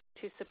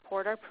 to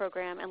support our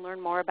program and learn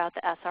more about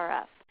the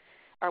SRF,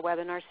 our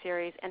webinar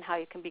series, and how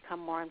you can become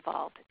more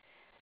involved.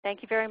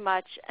 Thank you very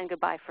much, and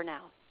goodbye for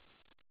now.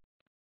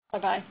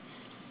 Bye-bye.